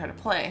 inviting her to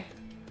play.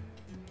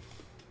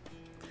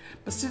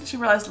 But soon she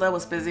realized Lil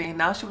was busy, and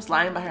now she was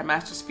lying by her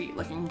master's feet,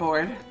 looking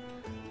bored.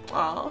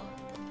 Aww.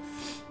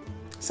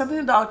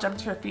 Suddenly the dog jumped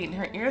to her feet and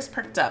her ears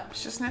perked up.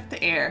 She sniffed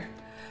the air.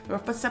 There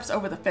were footsteps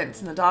over the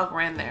fence and the dog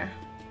ran there.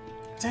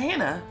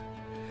 Diana!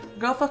 The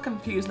girl felt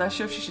confused, not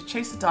sure if she should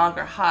chase the dog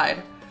or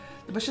hide.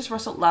 The bushes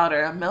rustled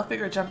louder. A male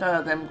figure jumped out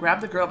of them,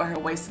 grabbed the girl by her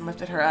waist and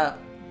lifted her up.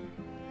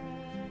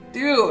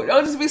 Dude,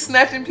 don't just be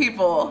snatching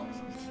people.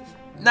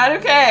 Not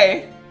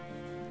okay.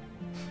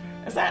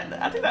 Is that?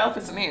 I think that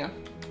outfit's new.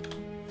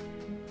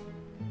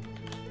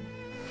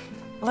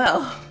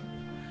 Lil.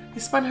 He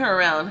spun her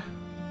around.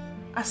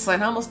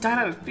 Aslan almost died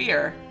out of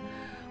fear.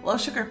 Lil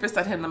shook her fist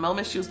at him the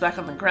moment she was back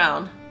on the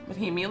ground, but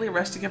he immediately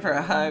rushed to give her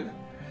a hug.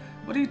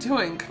 What are you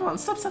doing? Come on,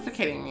 stop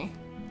suffocating me.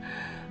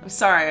 I'm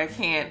sorry, I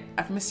can't.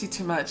 I've missed you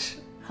too much.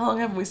 How long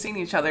haven't we seen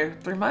each other?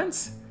 3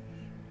 months?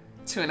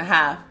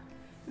 2.5.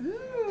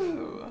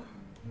 Ooh.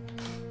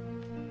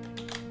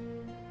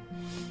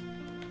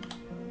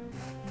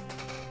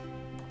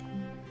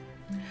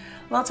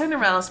 Lil turned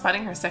around,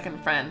 spotting her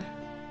second friend.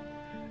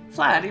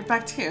 Vlad, you're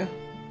back too.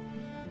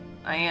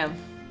 I am.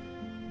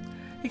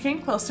 He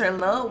came closer and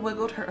Lil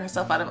wiggled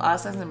herself out of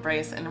Aslan's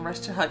embrace and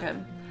rushed to hug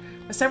him.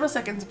 For several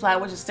seconds, Vlad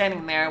was just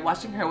standing there,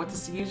 watching her with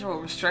his usual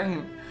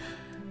restraint.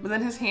 But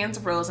then his hands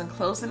rose and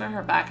closed in on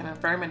her back in a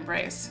firm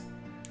embrace.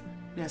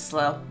 Yes,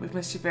 Lil, we've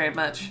missed you very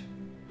much.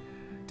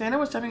 Diana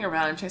was jumping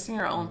around and chasing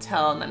her own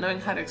tail, not knowing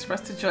how to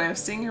express the joy of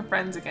seeing her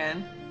friends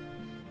again.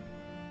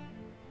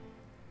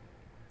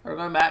 We're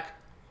going back.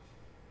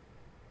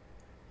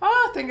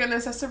 Oh, thank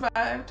goodness I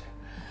survived.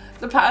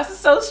 The past is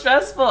so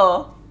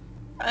stressful.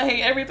 I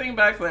hate everything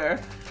back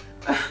there.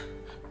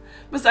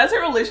 Besides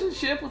her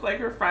relationship with like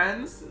her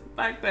friends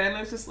back then,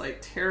 it's just like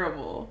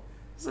terrible.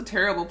 It's a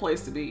terrible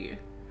place to be.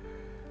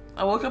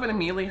 I woke up and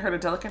immediately heard a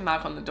delicate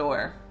knock on the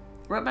door.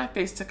 Rubbed my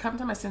face to come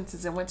to my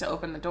senses and went to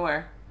open the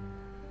door.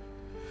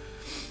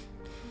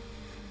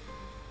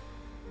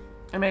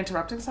 Am I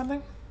interrupting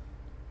something?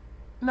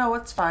 No,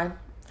 it's fine.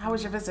 How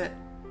was your visit?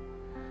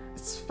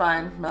 It's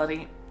fine,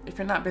 Melody. If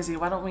you're not busy,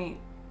 why don't we...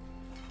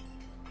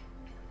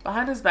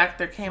 Behind his back,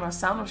 there came a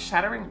sound of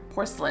shattering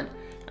porcelain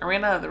and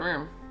ran out of the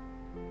room.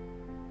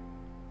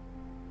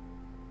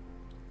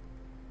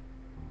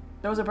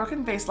 There was a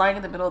broken vase lying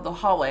in the middle of the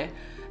hallway,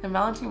 and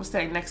Valentine was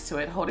standing next to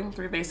it, holding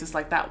 3 vases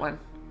like that one.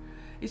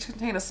 Each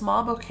contained a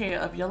small bouquet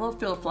of yellow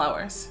field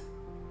flowers.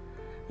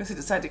 I guess he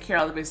decided to carry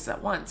all the vases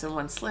at once, and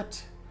one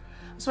slipped.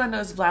 That's when I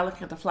noticed Vlad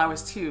looking at the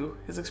flowers too.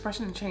 His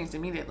expression changed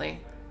immediately.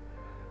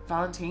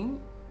 Valentine?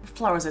 What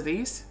flowers are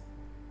these?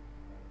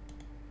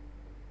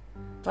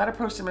 Vlad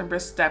approached him in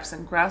brisk steps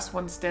and grasped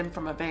one stem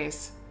from a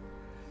vase.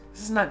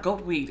 This is not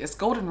goatweed, it's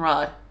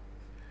goldenrod.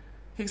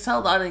 He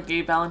exhaled out and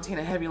gave Valentine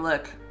a heavy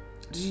look.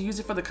 Did you use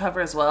it for the cover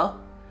as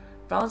well?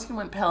 Valentine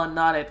went pale and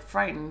nodded,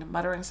 frightened,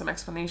 muttering some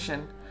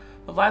explanation.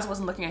 But Vlad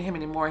wasn't looking at him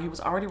anymore. He was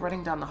already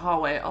running down the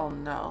hallway. Oh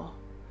no.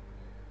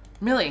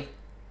 Millie!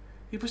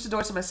 He pushed the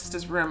door to my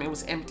sister's room. It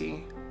was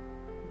empty.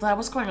 Vlad,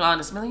 what's going on?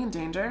 Is Millie in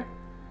danger?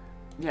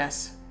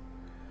 Yes.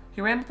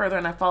 He ran further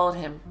and I followed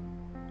him.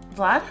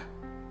 Vlad?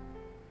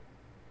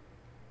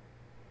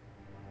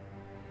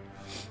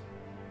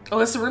 Oh,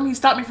 that's the room he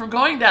stopped me from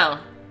going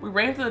down. We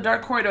ran through the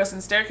dark corridors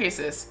and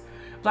staircases.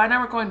 Bly and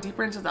I were going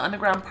deeper into the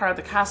underground part of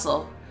the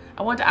castle.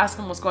 I wanted to ask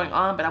him what was going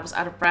on, but I was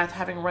out of breath,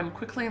 having run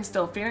quickly and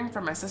still fearing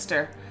for my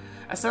sister.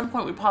 At some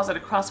point, we paused at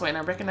a crossway and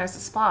I recognized the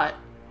spot.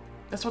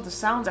 That's what the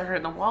sounds I heard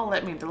in the wall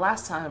led me the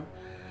last time.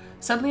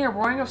 Suddenly, a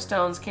roaring of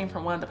stones came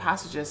from one of the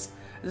passages,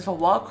 as if a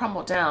wall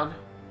crumbled down.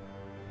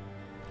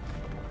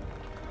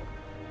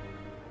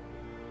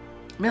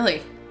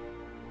 Millie.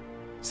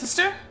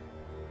 Sister?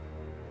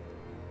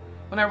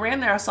 When I ran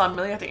there, I saw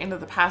Millie at the end of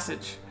the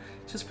passage.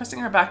 She was pressing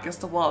her back against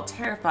the wall,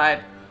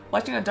 terrified,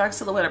 watching a dark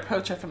silhouette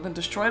approach her from the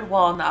destroyed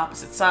wall on the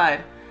opposite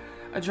side.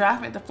 A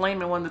draft made the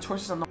flame in one of the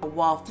torches on the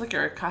wall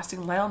flicker,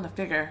 casting light on the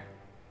figure.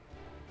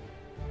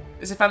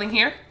 Is it finally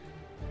here?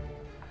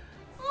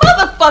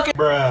 Motherfucker!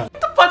 Bruh.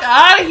 Get the fuck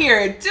out of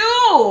here, dude!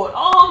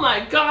 Oh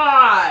my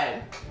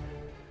god!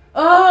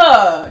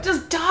 Ugh!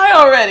 Just die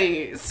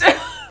already!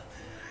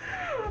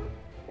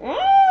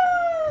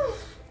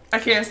 I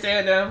can't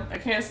stand him. I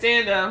can't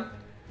stand him.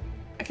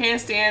 I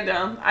can't stand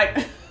him.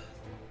 I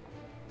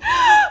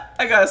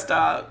gotta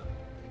stop.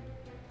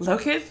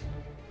 Lokid?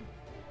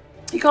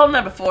 He called him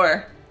that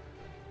before.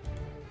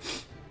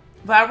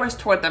 But I rushed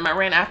toward them. I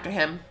ran after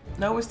him.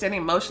 Noah was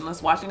standing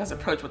motionless, watching us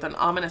approach with an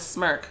ominous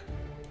smirk.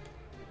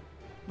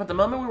 But the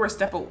moment we were a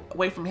step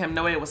away from him,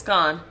 Noah was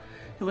gone.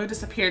 He literally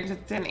disappeared into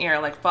thin air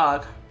like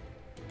fog.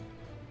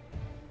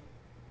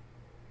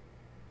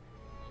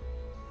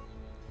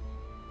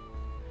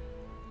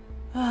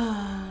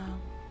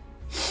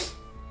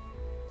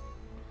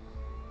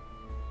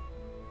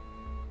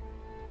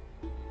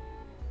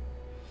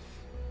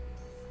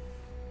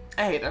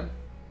 I hate him.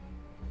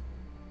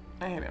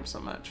 I hate him so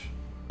much.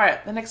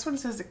 Alright, the next one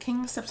says the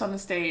king steps on the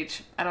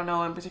stage. I don't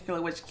know in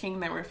particular which king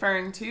they're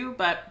referring to,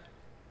 but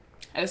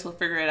I guess we'll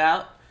figure it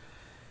out.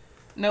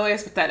 Noah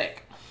is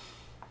pathetic.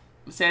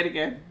 I'll say it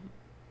again.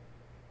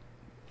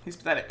 He's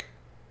pathetic.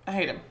 I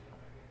hate him.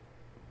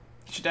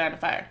 He should die in a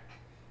fire.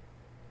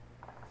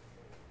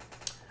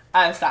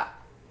 I stop.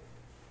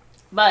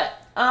 But,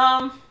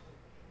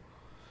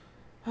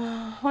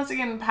 once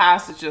again, the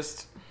past is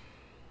just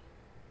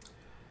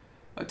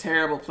a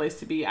terrible place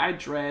to be. I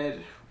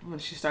dread when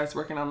she starts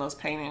working on those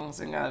paintings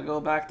and gotta go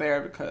back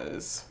there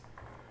because,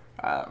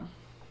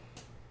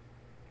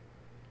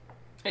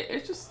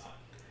 it's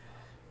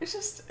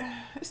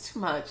too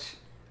much.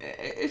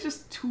 It's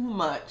just too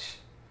much.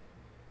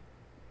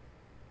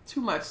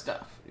 Too much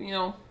stuff, you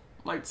know?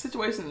 Like, the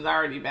situation is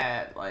already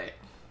bad, like,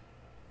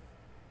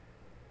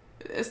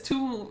 there's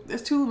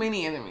too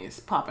many enemies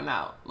popping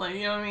out. Like,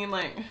 you know what I mean?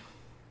 Like,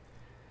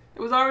 it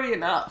was already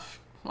enough.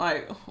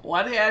 Like,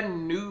 why they add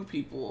new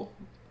people?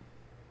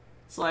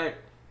 It's like,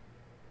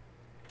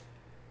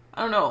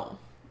 I don't know.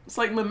 It's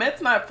like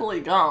Mehmet's not fully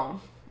gone.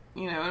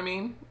 You know what I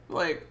mean?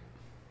 Like,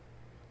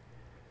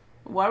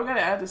 why we gotta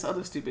add this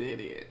other stupid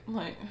idiot?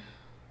 Like,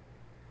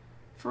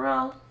 for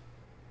real?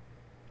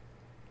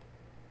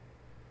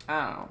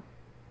 I don't know.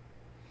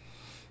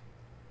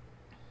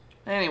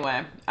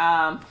 Anyway,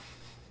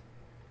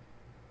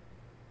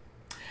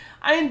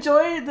 I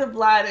enjoyed the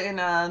Vlad in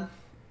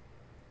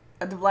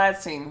the Vlad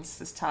scenes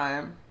this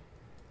time.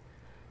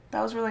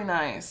 That was really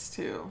nice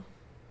too.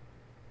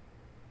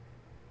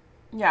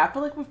 Yeah, I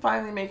feel like we're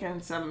finally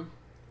making some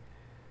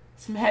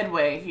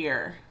headway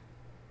here.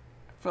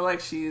 I feel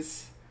like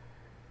she's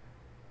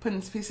putting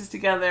some pieces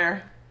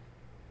together.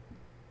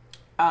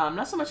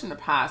 Not so much in the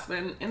past, but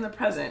in the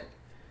present.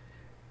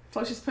 I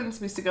feel like she's putting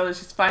some pieces together.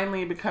 She's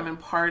finally becoming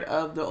part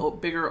of the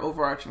bigger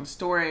overarching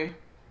story.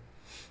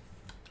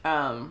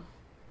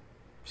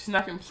 She's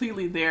not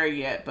completely there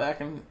yet, but I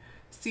can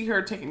see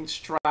her taking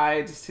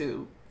strides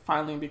to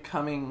finally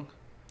becoming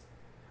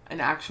an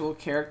actual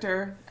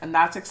character, and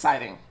that's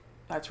exciting.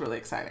 That's really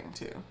exciting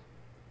too.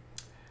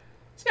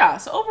 So yeah,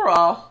 so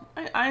overall,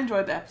 I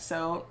enjoyed the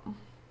episode.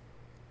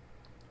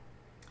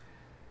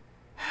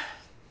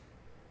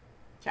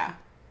 Yeah.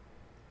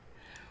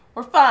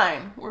 We're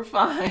fine. We're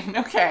fine.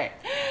 Okay.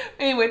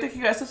 Anyway, thank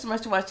you guys so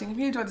much for watching. If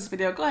you enjoyed this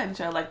video, go ahead and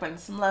share, like button,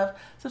 some love,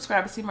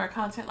 subscribe to see more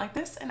content like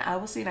this, and I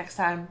will see you next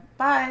time.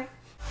 Bye.